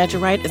Canva Magic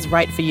Write is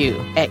right for you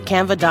at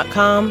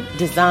canva.com,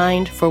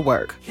 designed for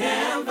work.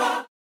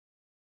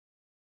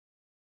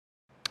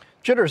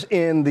 Jitters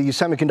in the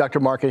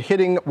semiconductor market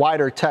hitting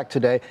wider tech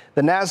today.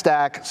 The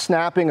NASDAQ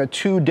snapping a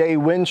 2-day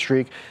win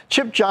streak.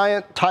 Chip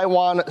giant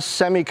Taiwan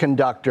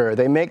Semiconductor.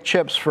 They make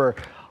chips for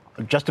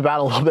just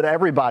about a little bit of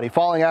everybody,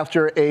 falling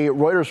after a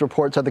Reuters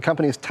report said the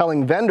company is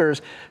telling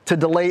vendors to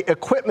delay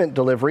equipment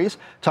deliveries.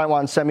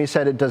 Taiwan Semi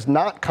said it does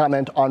not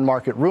comment on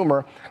market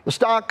rumor. The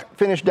stock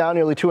finished down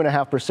nearly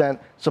 2.5%.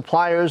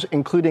 Suppliers,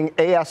 including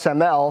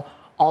ASML,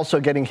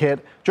 also getting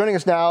hit. Joining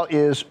us now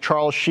is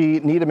Charles Shue,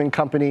 Needham and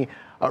Company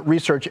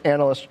research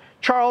analyst.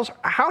 Charles,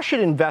 how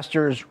should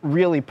investors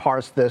really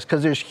parse this?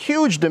 Because there's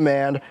huge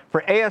demand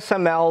for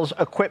ASML's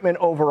equipment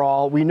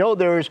overall. We know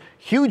there's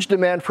huge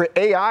demand for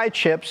AI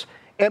chips,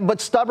 but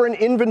stubborn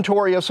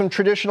inventory of some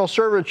traditional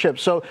server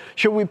chips. So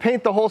should we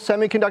paint the whole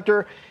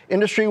semiconductor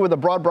industry with a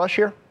broad brush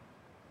here?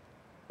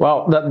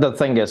 Well, the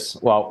thing is,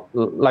 well,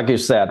 like you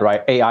said,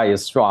 right, AI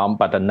is strong,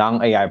 but the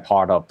non-AI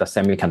part of the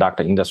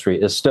semiconductor industry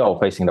is still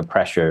facing the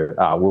pressure.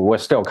 We're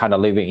still kind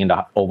of living in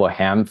the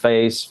overhang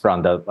phase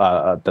from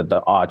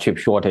the chip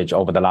shortage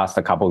over the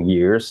last couple of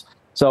years.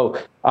 So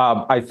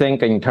I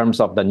think in terms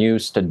of the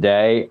news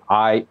today,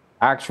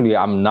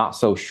 I'm not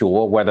so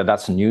sure whether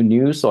that's new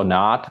news or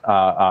not.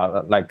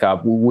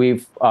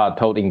 We've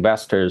told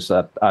investors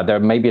that there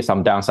may be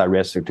some downside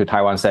risk to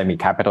Taiwan Semi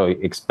capital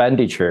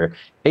expenditure.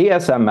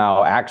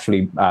 ASML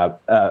actually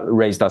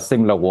raised a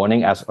similar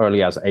warning as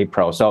early as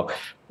April. So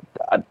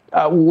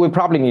we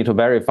probably need to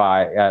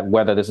verify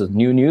whether this is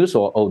new news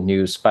or old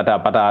news. But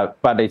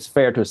it's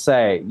fair to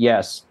say,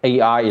 yes,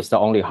 AI is the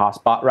only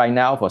hotspot right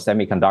now for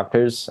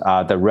semiconductors.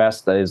 The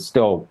rest is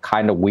still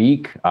kind of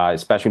weak,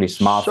 especially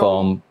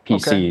smartphone,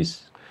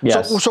 PCs.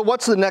 Yes. So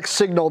what's the next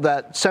signal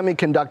that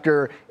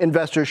semiconductor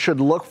investors should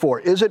look for?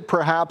 Is it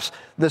perhaps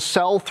the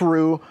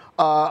sell-through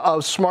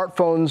of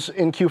smartphones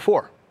in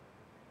Q4?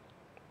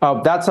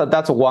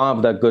 That's one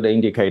of the good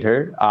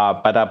indicator.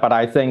 But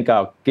I think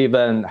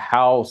given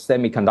how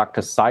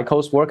semiconductor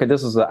cycles work,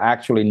 this is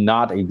actually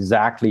not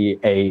exactly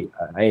a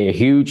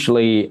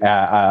hugely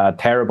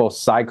terrible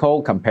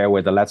cycle compared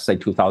with, let's say,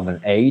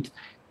 2008.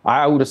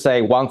 I would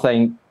say one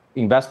thing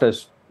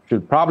investors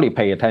should probably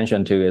pay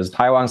attention to is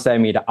Taiwan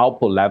Semi, the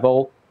output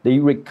level. They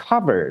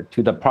recovered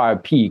to the prior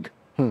peak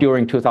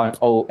during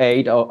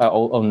 2008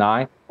 or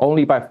 09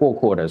 only by 4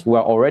 quarters.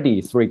 We're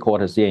already 3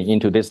 quarters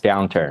into this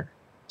downturn.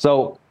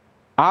 So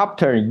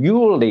upturn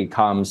usually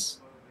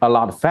comes a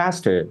lot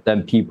faster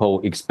than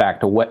people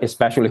expect,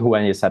 especially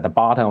when it's at the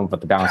bottom of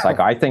the down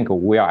cycle. I think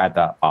we are at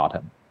the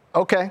bottom.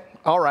 Okay.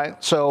 All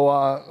right.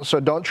 So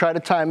don't try to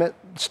time it.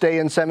 Stay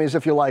in semis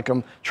if you like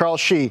them.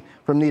 Charles Shue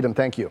from Needham,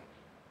 thank you.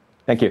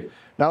 Thank you.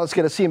 Now let's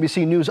get a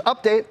CNBC News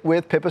update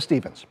with Pippa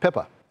Stevens.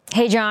 Pippa.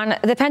 Hey, John.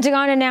 The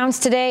Pentagon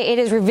announced today it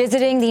is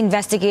revisiting the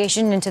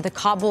investigation into the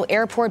Kabul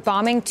airport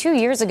bombing 2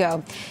 years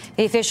ago.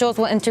 The officials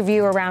will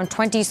interview around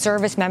 20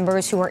 service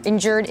members who were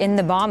injured in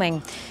the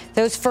bombing.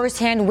 Those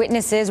firsthand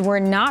witnesses were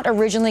not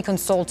originally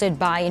consulted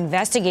by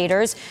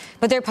investigators,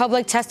 but their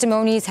public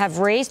testimonies have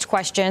raised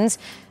questions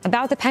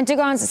about the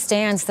Pentagon's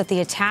stance that the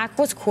attack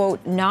was,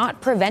 quote,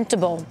 not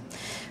preventable.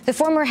 The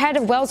former head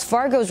of Wells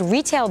Fargo's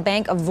retail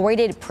bank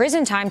avoided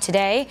prison time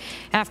today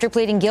after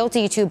pleading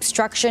guilty to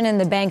obstruction in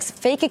the bank's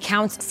fake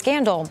accounts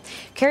scandal.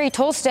 Carrie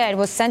Tolstead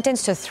was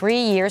sentenced to 3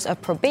 years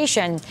of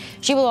probation.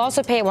 She will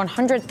also pay a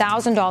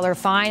 $100,000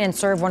 fine and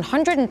serve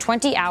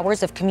 120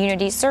 hours of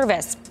community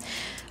service.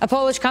 A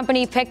Polish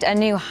company picked a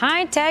new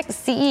high-tech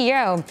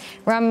CEO.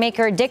 Rum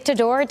maker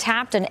Dictador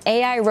tapped an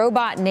AI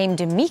robot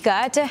named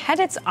Mika to head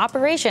its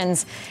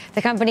operations.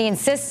 The company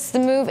insists the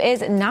move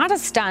is not a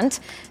stunt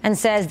and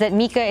says that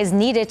Mika is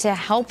needed to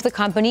help the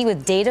company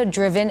with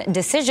data-driven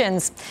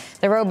decisions.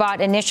 The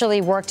robot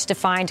initially worked to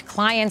find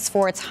clients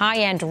for its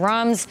high-end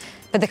rums,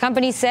 but the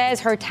company says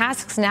her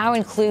tasks now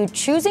include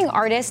choosing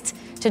artists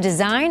to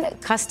design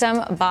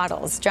custom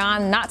bottles.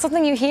 John, not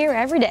something you hear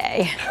every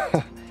day.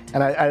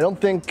 And I don't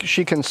think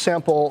she can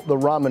sample the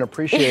rum and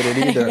appreciate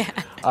it either.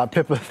 Yeah.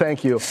 Pippa,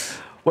 thank you.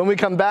 When we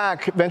come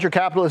back, venture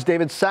capitalist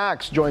David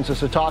Sachs joins us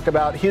to talk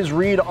about his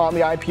read on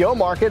the IPO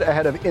market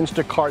ahead of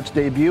Instacart's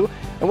debut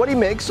and what he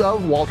makes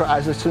of Walter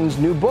Isaacson's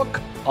new book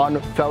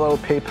on fellow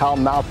PayPal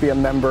Mafia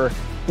member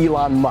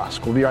Elon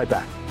Musk. We'll be right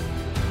back.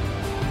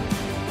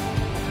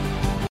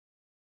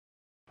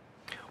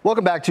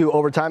 Welcome back to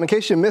Overtime. In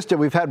case you missed it,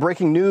 we've had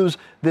breaking news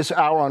this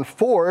hour on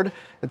Ford.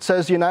 It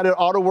says the United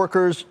Auto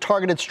Workers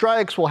targeted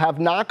strikes will have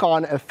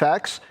knock-on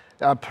effects.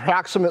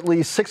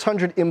 Approximately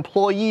 600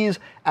 employees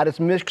at its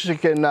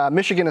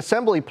Michigan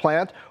assembly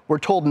plant were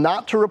told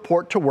not to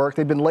report to work.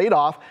 They've been laid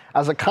off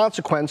as a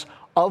consequence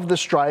of the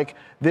strike.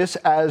 This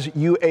as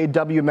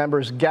UAW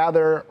members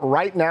gather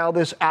right now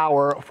this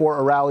hour for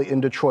a rally in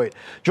Detroit.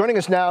 Joining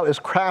us now is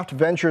Kraft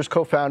Ventures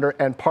co-founder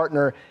and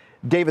partner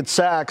David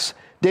Sachs.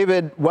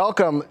 David,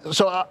 welcome.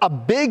 So a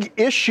big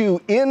issue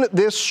in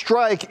this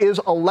strike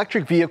is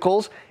electric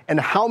vehicles and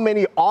how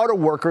many auto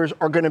workers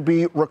are going to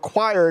be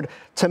required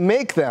to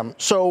make them.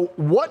 So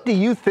what do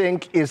you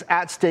think is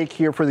at stake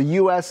here for the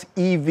U.S.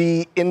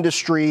 EV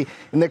industry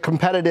and the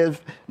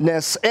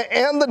competitiveness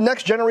and the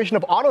next generation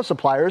of auto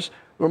suppliers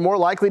who are more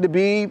likely to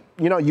be,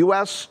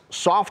 U.S.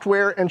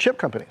 software and chip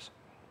companies?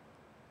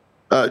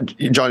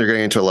 John, you're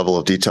getting into a level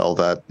of detail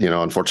that,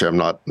 unfortunately,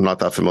 I'm not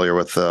that familiar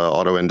with the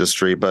auto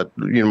industry. But,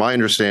 my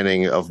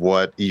understanding of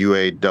what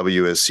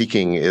UAW is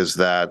seeking is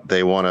that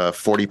they want a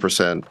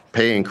 40%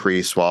 pay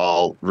increase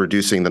while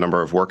reducing the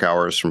number of work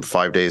hours from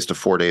 5 days to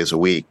 4 days a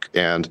week.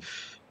 And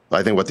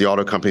I think what the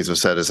auto companies have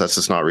said is that's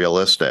just not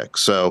realistic.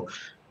 So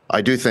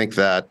I do think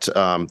that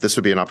this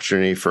would be an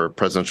opportunity for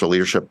presidential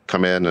leadership to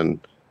come in and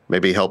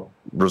maybe help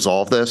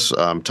resolve this,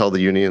 tell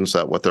the unions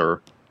that what they're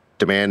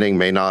demanding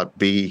may not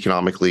be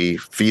economically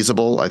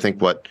feasible. I think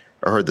what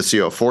I heard the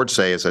CEO of Ford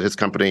say is that his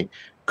company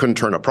couldn't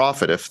turn a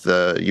profit if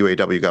the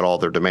UAW got all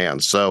their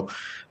demands. So,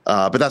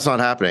 but that's not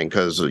happening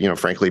because,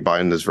 frankly,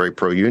 Biden is very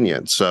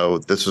pro-union. So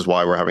this is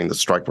why we're having the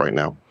strike right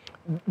now.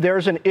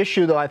 There's an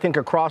issue, though, I think,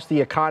 across the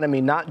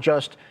economy, not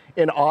just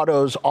in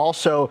autos,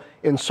 also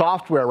in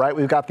software, right?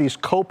 We've got these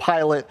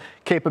co-pilot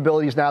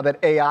capabilities now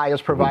that AI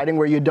is providing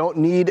where you don't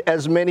need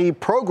as many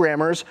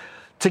programmers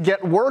to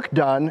get work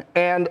done,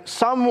 and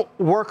some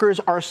workers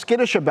are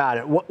skittish about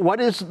it.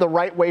 What is the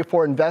right way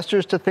for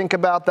investors to think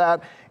about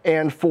that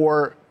and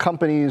for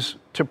companies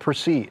to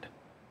proceed?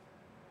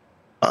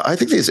 I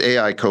think these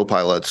AI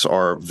co-pilots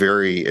are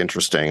very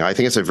interesting. I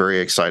think it's a very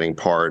exciting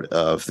part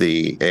of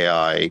the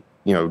AI,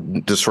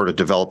 just sort of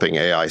developing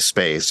AI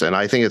space. And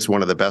I think it's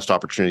one of the best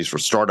opportunities for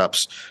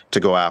startups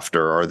to go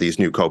after are these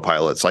new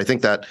co-pilots. I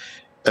think that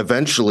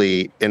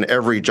eventually in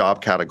every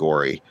job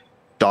category,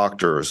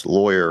 doctors,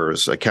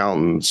 lawyers,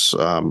 accountants,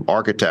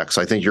 architects,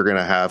 I think you're going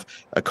to have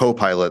a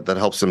co-pilot that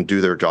helps them do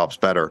their jobs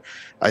better.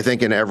 I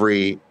think in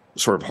every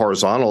sort of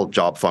horizontal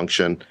job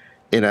function,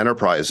 in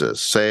enterprises,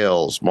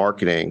 sales,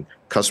 marketing,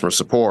 customer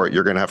support,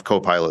 you're going to have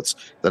co-pilots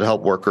that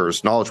help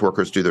knowledge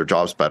workers do their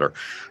jobs better.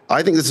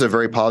 I think this is a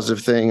very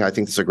positive thing. I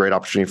think this is a great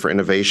opportunity for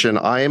innovation.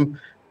 I am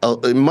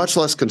much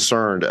less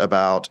concerned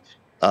about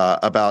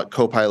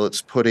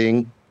co-pilots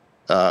putting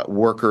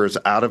workers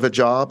out of a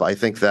job. I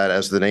think that,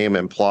 as the name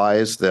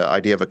implies, the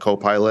idea of a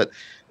co-pilot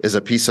is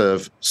a piece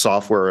of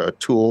software, a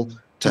tool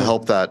to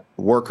help that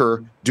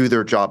worker do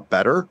their job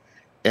better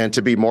and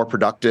to be more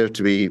productive,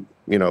 to be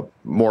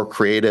more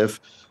creative,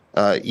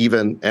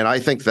 even. And I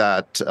think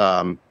that,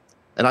 so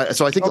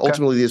I think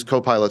ultimately these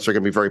co-pilots are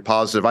going to be very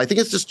positive. I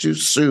think it's just too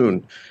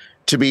soon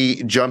to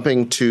be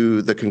jumping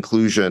to the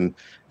conclusion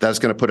that it's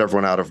going to put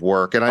everyone out of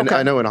work. And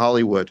I know in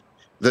Hollywood,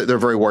 they're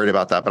very worried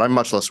about that, but I'm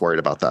much less worried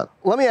about that.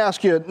 Let me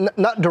ask you,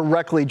 not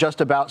directly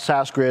just about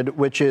SaaSGrid,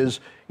 which is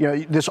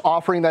this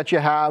offering that you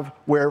have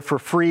where for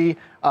free,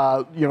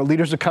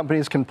 leaders of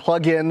companies can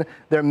plug in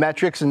their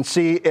metrics and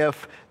see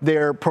if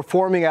they're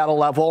performing at a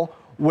level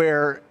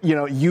where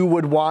you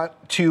would want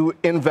to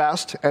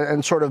invest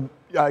and sort of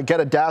get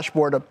a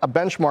dashboard, a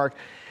benchmark.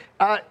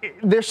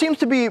 There seems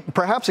to be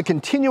perhaps a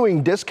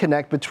continuing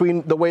disconnect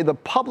between the way the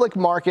public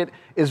market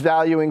is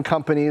valuing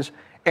companies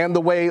and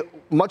the way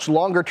much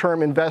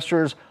longer-term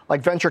investors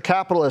like venture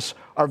capitalists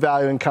are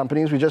valuing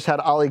companies. We just had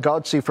Ali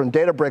Ghodsi from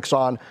Databricks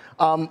on.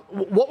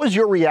 What was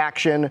your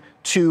reaction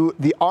to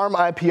the ARM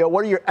IPO?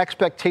 What are your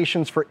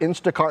expectations for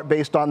Instacart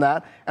based on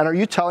that? And are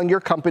you telling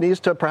your companies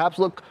to perhaps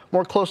look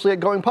more closely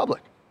at going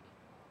public?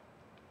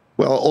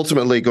 Well,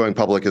 ultimately, going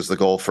public is the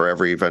goal for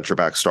every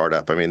venture-backed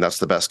startup. I mean, that's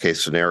the best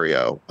case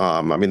scenario.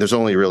 There's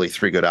only really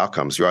three good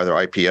outcomes. You either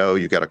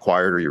IPO, you get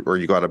acquired, or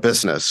you go out of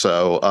business.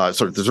 So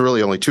there's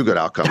really only two good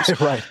outcomes.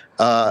 Right.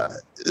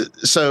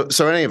 So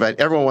in any event,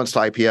 everyone wants to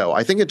IPO.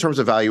 I think in terms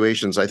of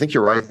valuations, I think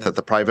you're right that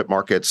the private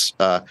markets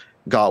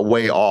got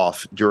way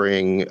off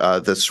during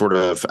this sort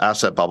of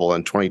asset bubble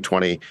in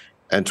 2020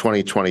 and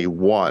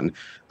 2021.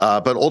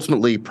 But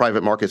ultimately,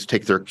 private markets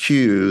take their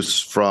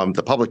cues from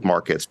the public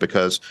markets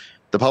because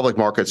the public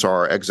markets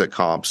are exit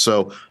comps.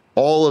 So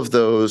all of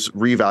those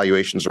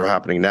revaluations are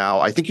happening now.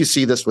 I think you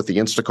see this with the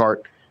Instacart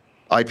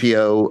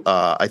IPO.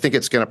 I think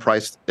it's going to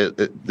price,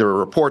 there are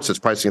reports it's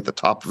pricing at the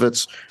top of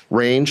its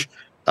range,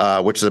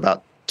 which is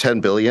about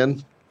 $10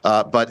 billion.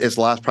 But its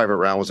last private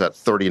round was at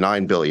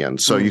 $39 billion.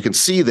 So you can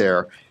see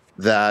there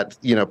that,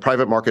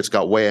 private markets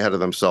got way ahead of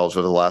themselves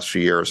over the last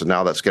few years, and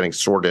now that's getting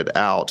sorted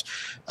out.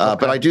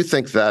 But I do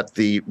think that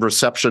the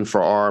reception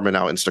for ARM and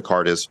now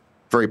Instacart is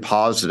very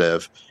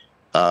positive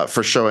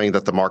for showing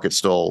that the market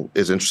still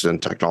is interested in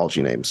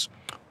technology names.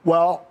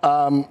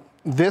 Well,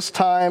 this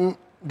time,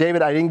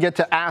 David, I didn't get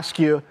to ask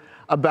you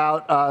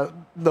about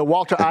the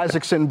Walter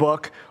Isaacson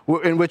book,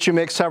 in which you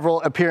make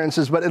several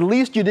appearances, but at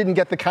least you didn't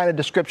get the kind of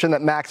description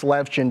that Max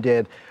Levchin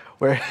did,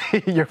 where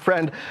your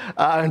friend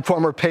and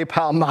former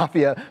PayPal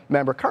Mafia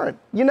member, current,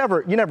 you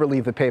never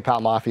leave the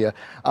PayPal Mafia.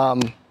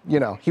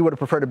 He would have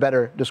preferred a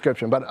better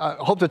description, but I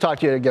hope to talk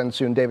to you again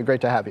soon, David.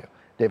 Great to have you.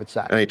 David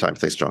Sachs. Anytime.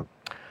 Thanks, John.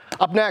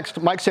 Up next,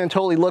 Mike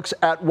Santoli looks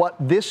at what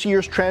this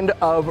year's trend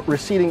of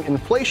receding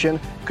inflation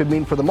could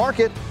mean for the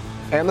market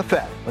and the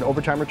Fed when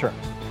Overtime returns.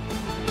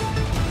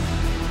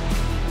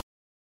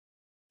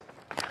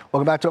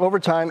 Welcome back to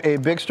Overtime. A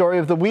big story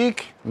of the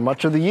week,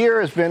 much of the year,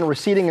 has been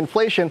receding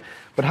inflation.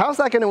 But how's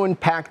that going to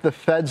impact the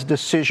Fed's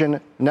decision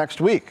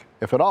next week,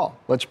 if at all?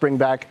 Let's bring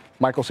back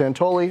Michael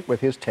Santoli with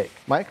his take.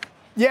 Mike?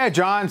 Yeah,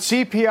 John,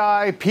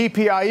 CPI,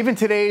 PPI, even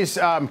today's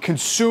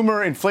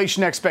consumer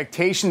inflation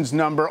expectations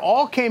number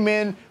all came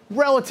in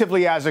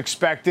relatively as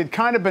expected,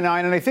 kind of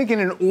benign, and I think in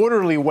an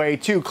orderly way,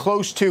 too,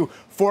 close to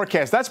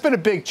forecast. That's been a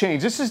big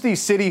change. This is the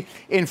Citi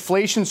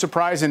Inflation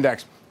Surprise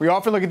Index. We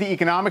often look at the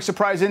Economic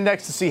Surprise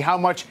Index to see how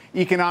much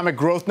economic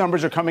growth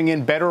numbers are coming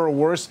in better or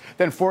worse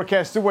than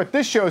forecasted. What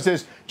this shows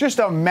is just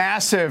a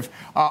massive,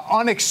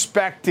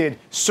 unexpected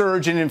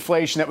surge in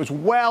inflation that was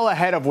well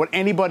ahead of what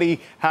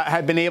anybody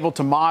had been able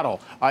to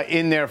model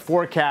in their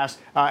forecast,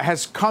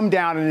 has come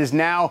down and is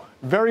now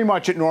very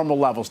much at normal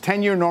levels,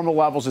 10-year normal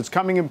levels. It's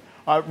coming in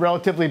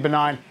relatively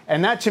benign.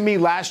 And that, to me,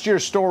 last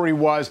year's story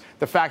was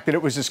the fact that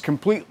it was this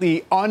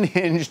completely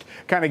unhinged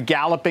kind of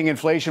galloping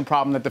inflation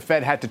problem that the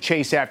Fed had to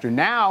chase after.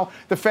 Now,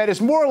 the Fed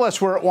is more or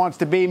less where it wants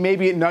to be.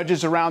 Maybe it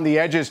nudges around the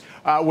edges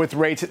with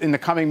rates in the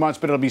coming months,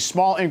 but it'll be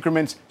small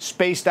increments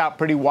spaced out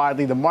pretty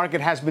widely. The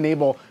market has been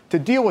able to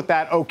deal with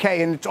that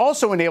okay. And it's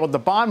also enabled the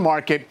bond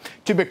market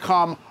to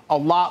become a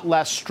lot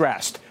less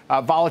stressed.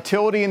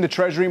 Volatility in the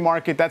Treasury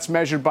market, that's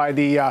measured by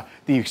the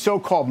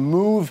so-called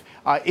MOVE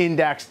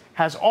index,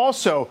 has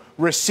also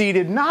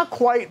receded, not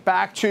quite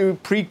back to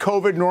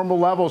pre-COVID normal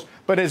levels,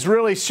 but has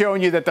really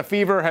shown you that the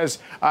fever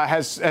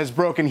has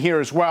broken here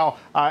as well.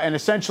 And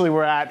essentially,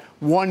 we're at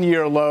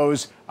one-year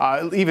lows,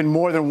 even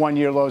more than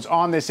one-year lows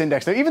on this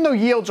index. Now, even though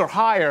yields are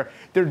higher,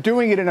 they're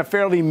doing it in a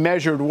fairly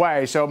measured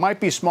way. So it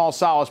might be small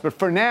solace. But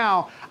for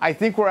now, I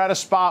think we're at a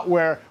spot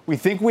where we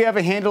think we have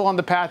a handle on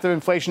the path of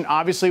inflation.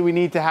 Obviously, we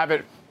need to have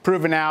it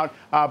proven out.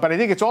 But I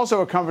think it's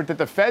also a comfort that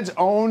the Fed's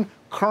own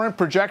current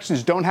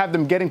projections don't have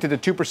them getting to the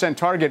 2%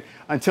 target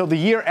until the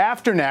year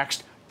after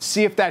next,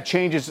 See if that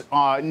changes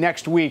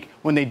next week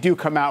when they do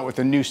come out with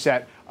a new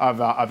set of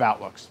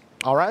outlooks.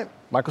 All right.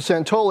 Michael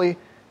Santoli,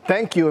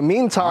 thank you. In the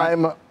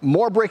meantime,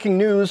 more breaking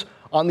news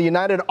on the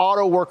United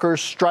Auto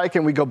Workers strike,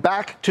 and we go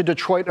back to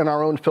Detroit and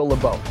our own Phil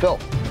LeBeau. Phil.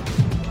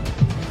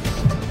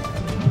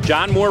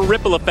 John, more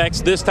ripple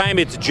effects. This time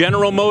it's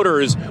General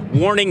Motors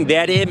warning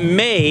that it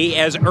may,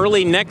 as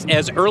early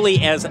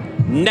as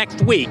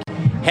next week,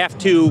 have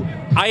to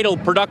idle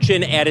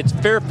production at its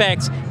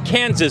Fairfax,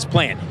 Kansas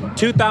plant.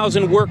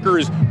 2,000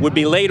 workers would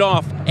be laid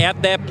off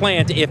at that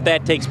plant if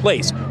that takes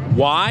place.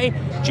 Why?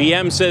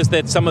 GM says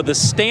that some of the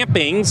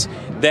stampings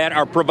that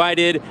are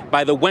provided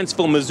by the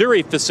Wentzville,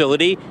 Missouri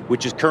facility,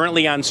 which is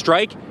currently on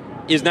strike,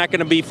 is not going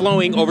to be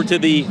flowing over to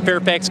the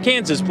Fairfax,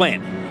 Kansas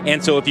plant.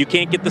 And so if you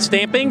can't get the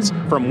stampings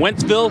from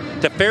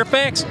Wentzville to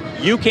Fairfax,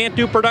 you can't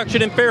do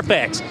production in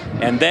Fairfax.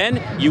 And then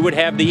you would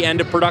have the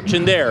end of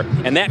production there.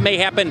 And that may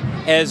happen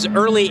as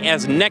early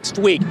as next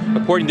week,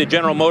 according to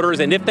General Motors.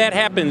 And if that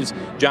happens,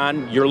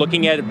 John, you're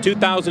looking at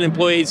 2,000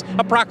 employees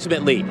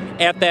approximately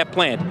at that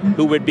plant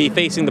who would be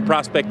facing the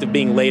prospect of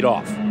being laid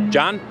off.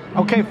 John?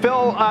 Okay,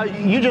 Phil,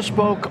 you just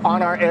spoke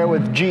on our air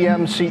with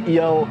GM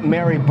CEO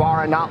Mary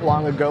Barra not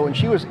long ago, and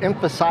she was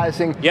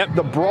emphasizing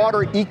the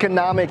broader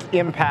economic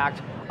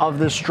impact of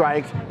this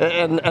strike,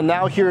 and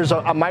now here's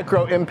a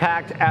micro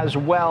impact as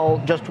well,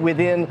 just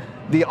within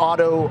the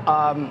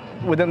automakers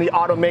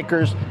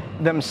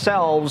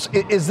themselves.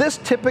 Is this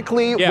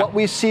typically what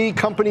we see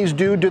companies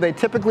do? Do they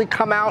typically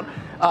come out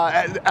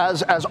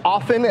as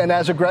often and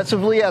as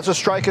aggressively as a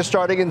strike is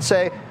starting and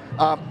say,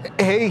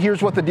 hey,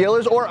 here's what the deal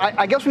is? Or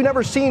I guess we've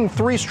never seen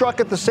 3 struck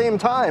at the same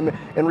time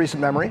in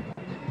recent memory.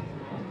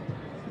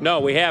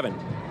 No, we haven't.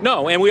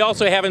 No, and we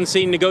also haven't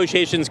seen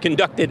negotiations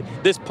conducted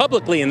this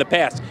publicly in the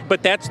past.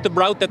 But that's the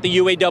route that the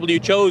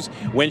UAW chose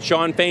when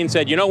Sean Fain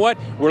said, you know what,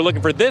 we're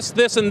looking for this,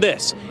 this, and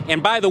this.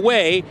 And by the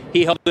way,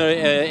 he held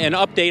an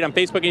update on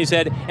Facebook and he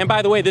said, and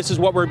by the way, this is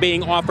what we're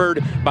being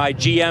offered by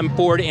GM,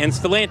 Ford, and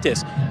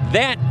Stellantis.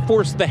 That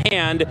forced the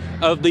hand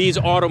of these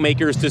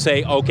automakers to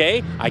say,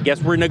 okay, I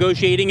guess we're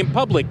negotiating in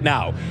public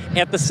now.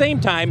 At the same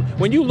time,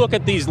 when you look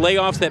at these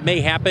layoffs that may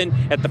happen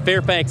at the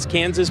Fairfax,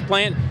 Kansas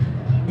plant,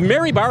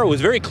 Mary Barra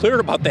was very clear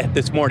about that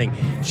this morning.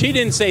 She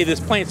didn't say this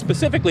plant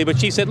specifically, but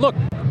she said, look,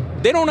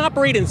 they don't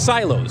operate in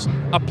silos.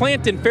 A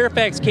plant in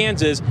Fairfax,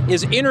 Kansas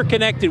is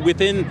interconnected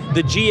within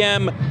the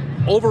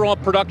GM overall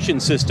production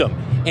system.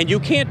 And you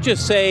can't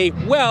just say,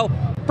 well,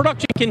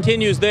 production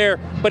continues there,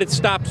 but it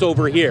stops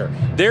over here.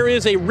 There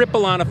is a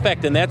ripple-on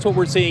effect, and that's what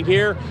we're seeing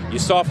here. You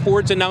saw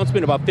Ford's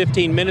announcement about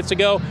 15 minutes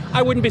ago.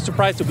 I wouldn't be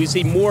surprised if we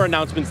see more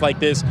announcements like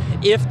this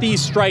if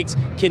these strikes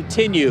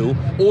continue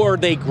or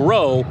they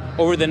grow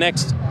over the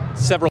next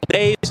several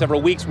days,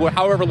 several weeks,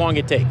 however long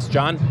it takes.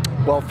 John?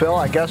 Well, Phil,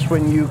 I guess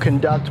when you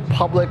conduct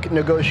public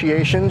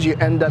negotiations, you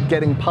end up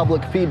getting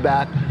public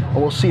feedback, and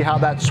we'll see how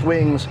that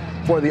swings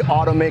for the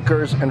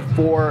automakers and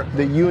for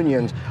the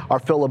unions. Our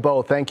Phil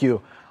LeBeau, thank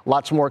you.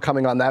 Lots more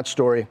coming on that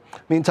story.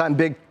 Meantime,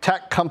 big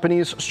tech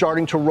companies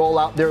starting to roll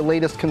out their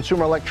latest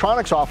consumer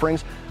electronics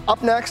offerings.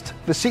 Up next,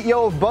 the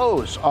CEO of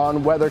Bose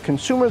on whether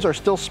consumers are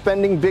still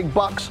spending big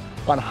bucks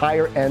on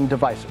higher-end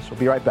devices. We'll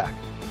be right back.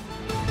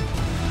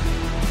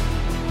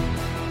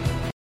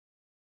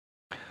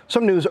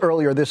 Some news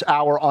earlier this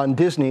hour on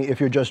Disney, if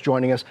you're just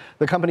joining us.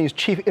 The company's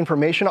chief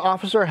information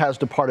officer has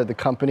departed the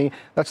company.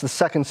 That's the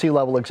second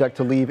C-level exec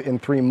to leave in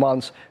 3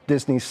 months.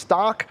 Disney's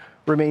stock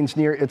remains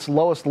near its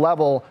lowest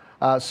level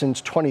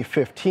since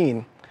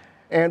 2015.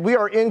 And we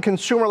are in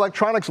consumer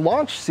electronics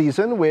launch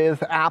season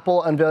with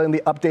Apple unveiling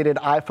the updated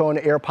iPhone,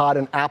 AirPod,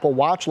 and Apple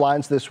Watch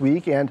lines this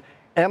week, and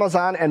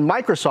Amazon and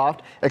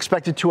Microsoft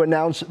expected to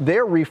announce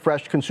their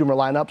refreshed consumer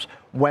lineups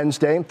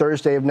Wednesday and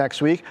Thursday of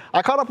next week.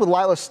 I caught up with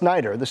Lila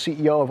Snyder, the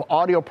CEO of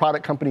audio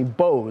product company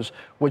Bose,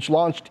 which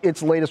launched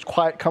its latest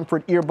quiet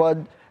comfort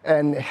earbud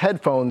and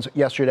headphones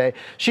yesterday.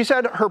 She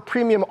said her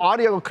premium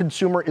audio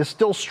consumer is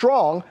still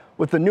strong,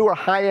 with the newer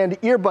high-end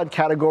earbud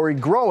category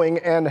growing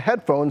and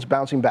headphones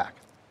bouncing back.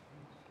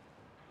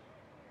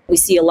 We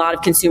see a lot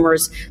of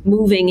consumers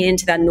moving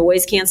into that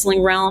noise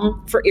canceling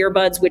realm for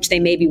earbuds, which they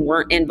maybe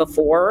weren't in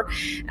before.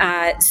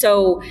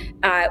 So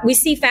we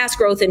see fast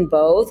growth in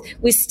both.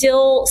 We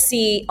still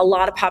see a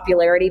lot of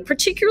popularity,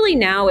 particularly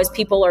now as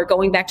people are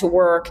going back to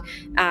work,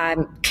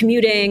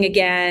 commuting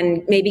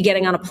again, maybe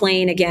getting on a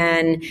plane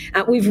again.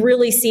 We've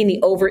really seen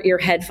the over-ear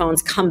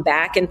headphones come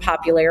back in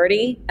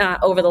popularity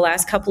over the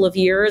last couple of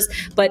years.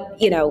 But,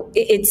 you know,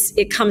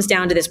 it comes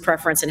down to this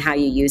preference and how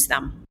you use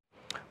them.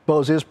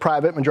 Bose is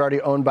private,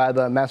 majority owned by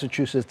the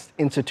Massachusetts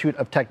Institute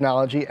of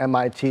Technology,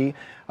 MIT.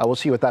 We'll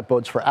see what that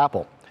bodes for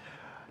Apple.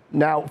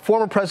 Now,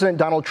 former President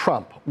Donald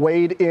Trump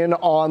weighed in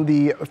on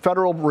the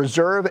Federal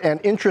Reserve and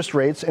interest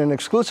rates in an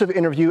exclusive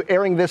interview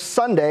airing this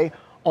Sunday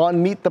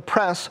on Meet the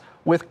Press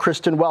with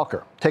Kristen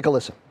Welker. Take a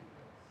listen.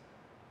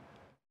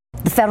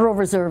 The Federal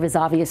Reserve is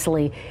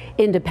obviously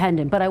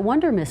independent, but I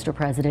wonder, Mr.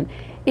 President,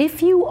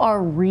 if you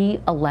are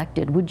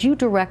re-elected, would you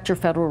direct your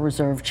Federal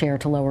Reserve chair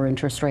to lower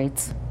interest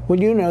rates? Well,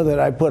 you know that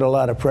I put a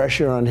lot of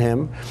pressure on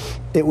him.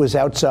 It was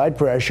outside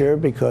pressure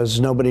because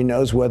nobody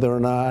knows whether or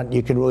not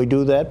you can really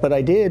do that, but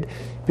I did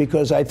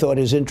because I thought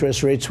his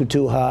interest rates were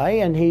too high,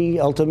 and he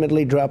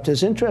ultimately dropped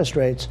his interest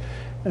rates.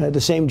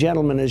 The same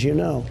gentleman, as you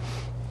know.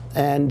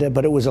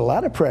 But it was a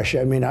lot of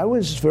pressure. I mean, I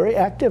was very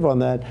active on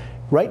that.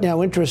 Right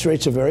now, interest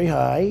rates are very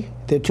high.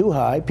 They're too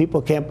high.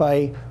 People can't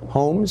buy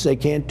homes. They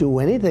can't do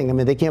anything. I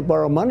mean, they can't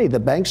borrow money. The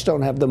banks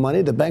don't have the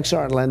money. The banks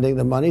aren't lending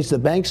the monies. The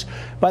banks,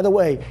 by the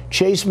way,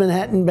 Chase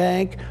Manhattan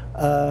Bank,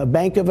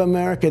 Bank of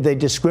America, they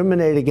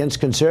discriminate against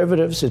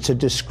conservatives. It's a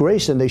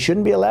disgrace, and they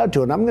shouldn't be allowed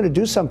to. And I'm going to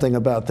do something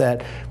about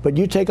that. But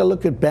you take a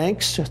look at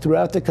banks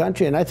throughout the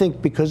country, and I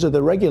think because of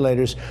the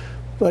regulators,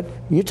 but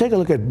you take a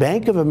look at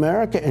Bank of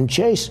America and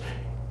Chase,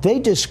 they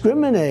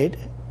discriminate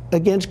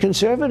against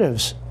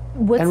conservatives.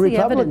 What's and the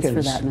Republicans.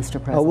 evidence for that,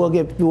 Mr. President? Oh,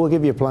 we'll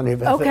give you plenty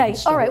of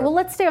evidence. Okay, all right. Well,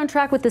 let's stay on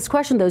track with this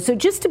question, though. So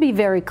just to be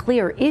very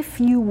clear,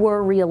 if you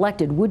were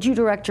reelected, would you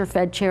direct your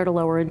Fed chair to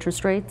lower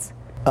interest rates?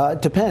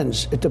 It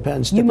depends. It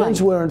depends.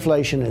 Depends where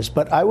inflation is.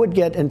 But I would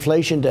get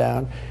inflation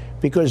down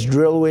because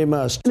drill we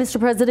must. Mr.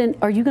 President,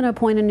 are you going to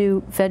appoint a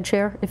new Fed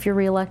chair if you're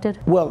reelected?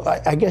 Well,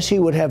 I guess he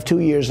would have 2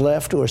 years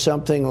left or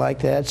something like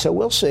that. So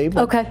we'll see.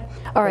 But, okay.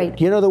 All right.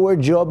 You know the word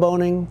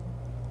jawboning?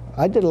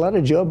 I did a lot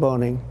of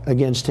jawboning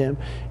against him.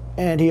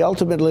 And he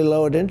ultimately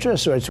lowered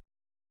interest rates.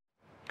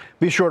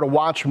 Be sure to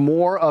watch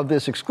more of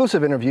this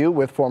exclusive interview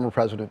with former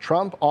President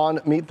Trump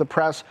on Meet the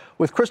Press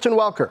with Kristen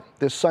Welker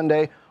this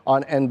Sunday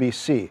on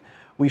NBC.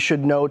 We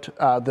should note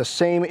the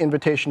same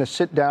invitation to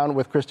sit down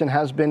with Kristen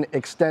has been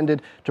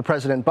extended to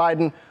President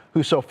Biden,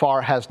 who so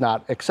far has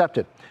not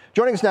accepted.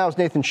 Joining us now is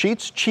Nathan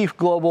Sheets, Chief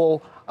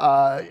Global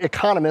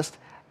Economist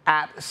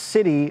at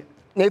Citi.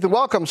 Nathan,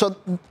 welcome. So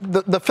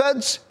the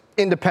Fed's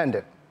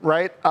independent,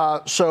 right?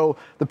 So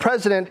the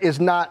president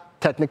is not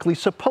technically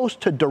supposed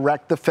to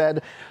direct the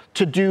Fed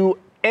to do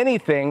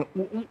anything.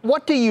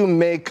 What do you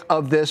make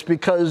of this?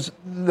 Because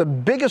the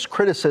biggest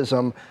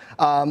criticism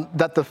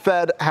that the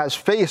Fed has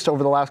faced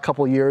over the last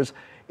couple of years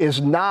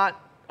is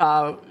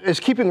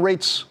keeping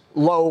rates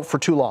low for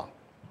too long.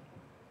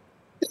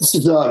 This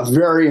is a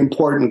very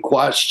important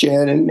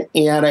question,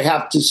 and I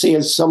have to say,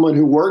 as someone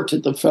who worked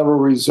at the Federal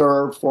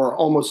Reserve for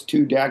almost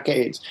 2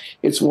 decades,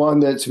 it's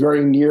one that's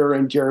very near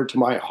and dear to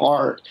my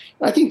heart.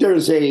 I think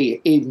there's a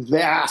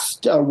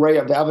vast array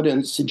of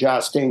evidence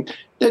suggesting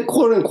that,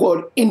 quote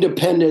unquote,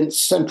 independent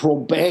central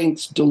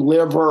banks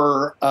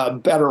deliver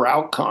better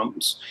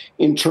outcomes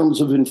in terms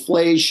of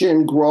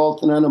inflation,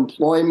 growth, and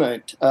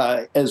unemployment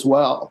as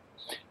well.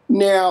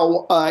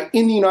 Now,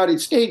 in the United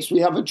States,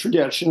 we have a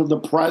tradition of the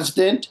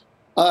president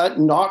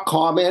not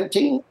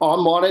commenting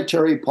on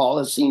monetary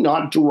policy,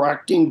 not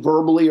directing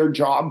verbally or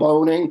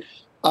jawboning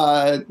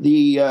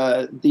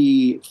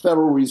the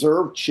Federal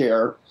Reserve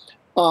chair.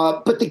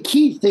 But the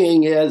key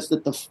thing is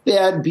that the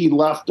Fed be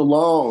left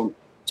alone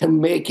to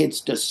make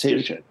its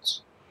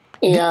decisions.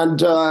 And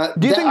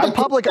do you think the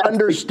public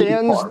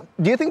understands?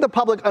 Do you think the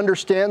public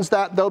understands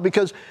that, though?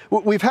 Because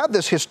we've had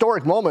this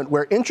historic moment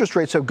where interest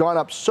rates have gone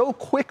up so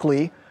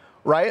quickly,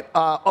 right,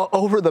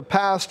 over the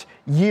past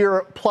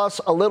year plus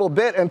a little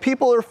bit, and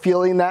people are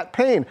feeling that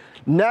pain.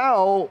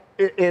 Now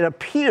it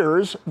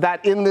appears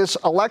that in this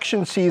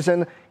election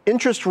season,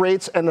 interest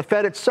rates and the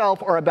Fed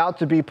itself are about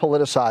to be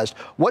politicized.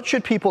 What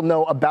should people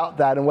know about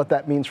that and what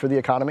that means for the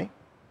economy?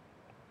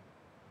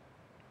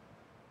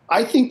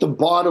 I think the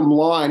bottom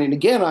line, and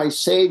again, I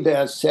say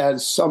this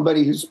as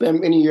somebody who spent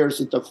many years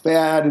at the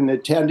Fed and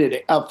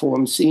attended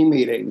FOMC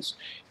meetings,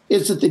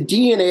 is that the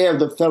DNA of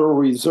the Federal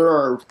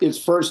Reserve is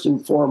first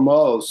and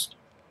foremost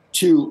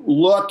to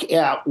look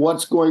at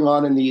what's going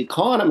on in the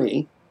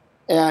economy.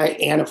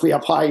 And if we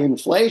have high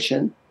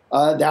inflation,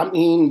 that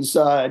means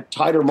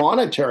tighter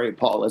monetary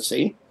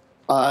policy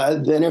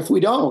than if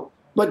we don't.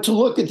 But to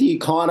look at the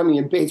economy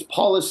and base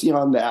policy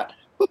on that.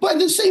 But by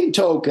the same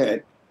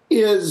token,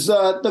 is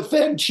the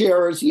Fed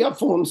chair, is the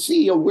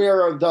FOMC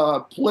aware of the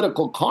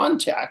political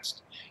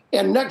context?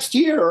 And next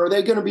year, are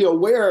they going to be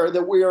aware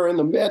that we are in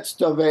the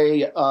midst of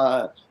an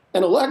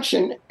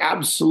election?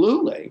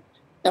 Absolutely.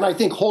 And I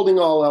think holding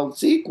all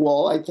else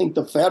equal, I think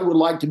the Fed would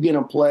like to be in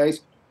a place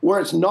where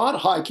it's not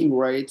hiking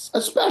rates,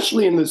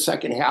 especially in the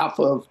second half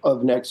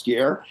of next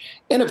year.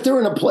 And if they're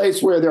in a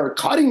place where they're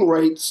cutting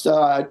rates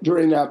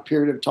during that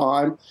period of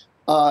time,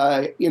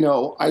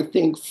 I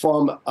think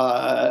from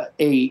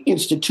a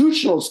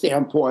institutional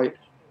standpoint,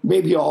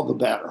 maybe all the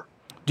better.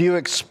 Do you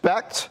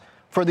expect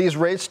for these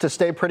rates to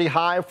stay pretty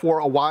high for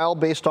a while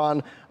based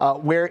on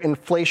where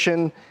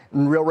inflation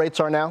and real rates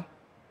are now?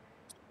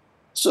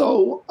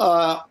 So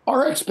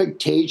our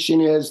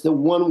expectation is that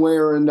one way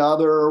or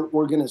another,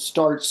 we're going to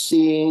start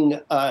seeing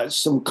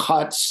some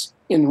cuts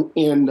in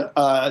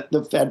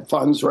the Fed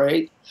funds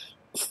rate,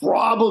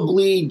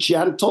 probably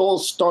gentle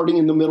starting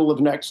in the middle of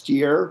next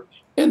year,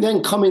 and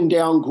then coming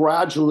down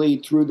gradually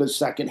through the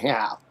second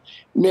half.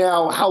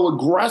 Now, how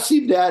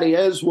aggressive that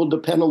is will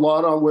depend a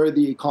lot on where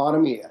the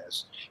economy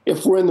is.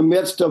 if we're in the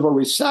midst of a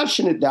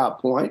recession at that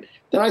point,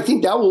 then I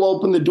think that will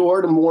open the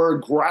door to more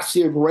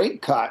aggressive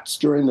rate cuts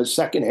during the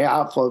second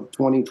half of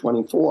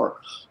 2024.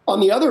 On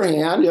the other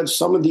hand, if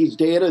some of these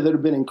data that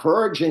have been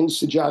encouraging,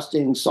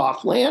 suggesting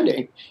soft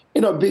landing,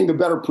 end up being a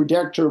better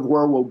predictor of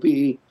where we'll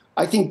be,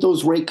 I think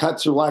those rate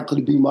cuts are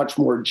likely to be much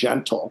more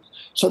gentle.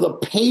 So the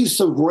pace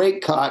of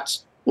rate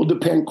cuts will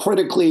depend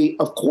critically,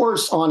 of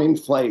course, on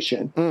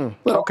inflation,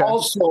 but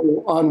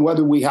also on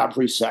whether we have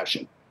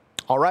recession.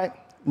 All right.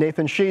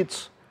 Nathan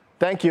Sheets,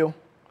 thank you.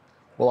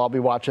 We'll all be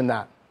watching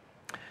that.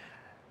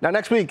 Now,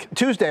 next week,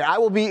 Tuesday, I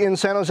will be in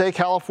San Jose,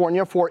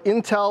 California for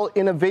Intel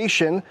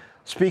Innovation,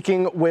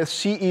 speaking with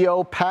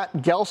CEO Pat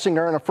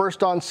Gelsinger in a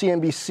First on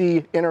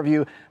CNBC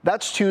interview.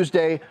 That's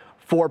Tuesday,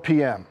 4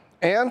 p.m.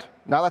 And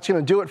now that's going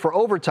to do it for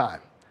Overtime.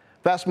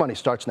 Fast Money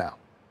starts now.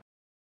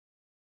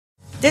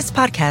 This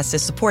podcast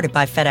is supported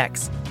by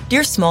FedEx.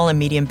 Dear small and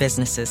medium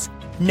businesses,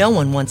 no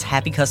one wants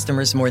happy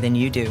customers more than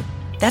you do.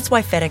 That's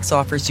why FedEx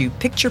offers you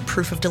picture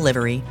proof of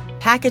delivery,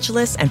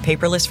 packageless and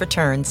paperless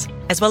returns,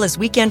 as well as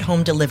weekend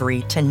home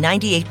delivery to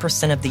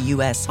 98% of the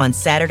U.S. on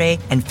Saturday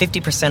and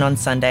 50% on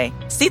Sunday.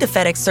 See the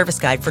FedEx service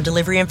guide for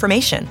delivery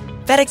information.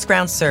 FedEx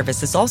Ground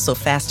service is also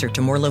faster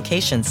to more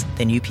locations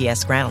than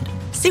UPS Ground.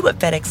 See what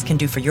FedEx can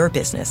do for your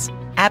business.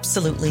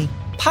 Absolutely,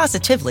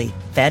 positively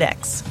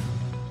FedEx.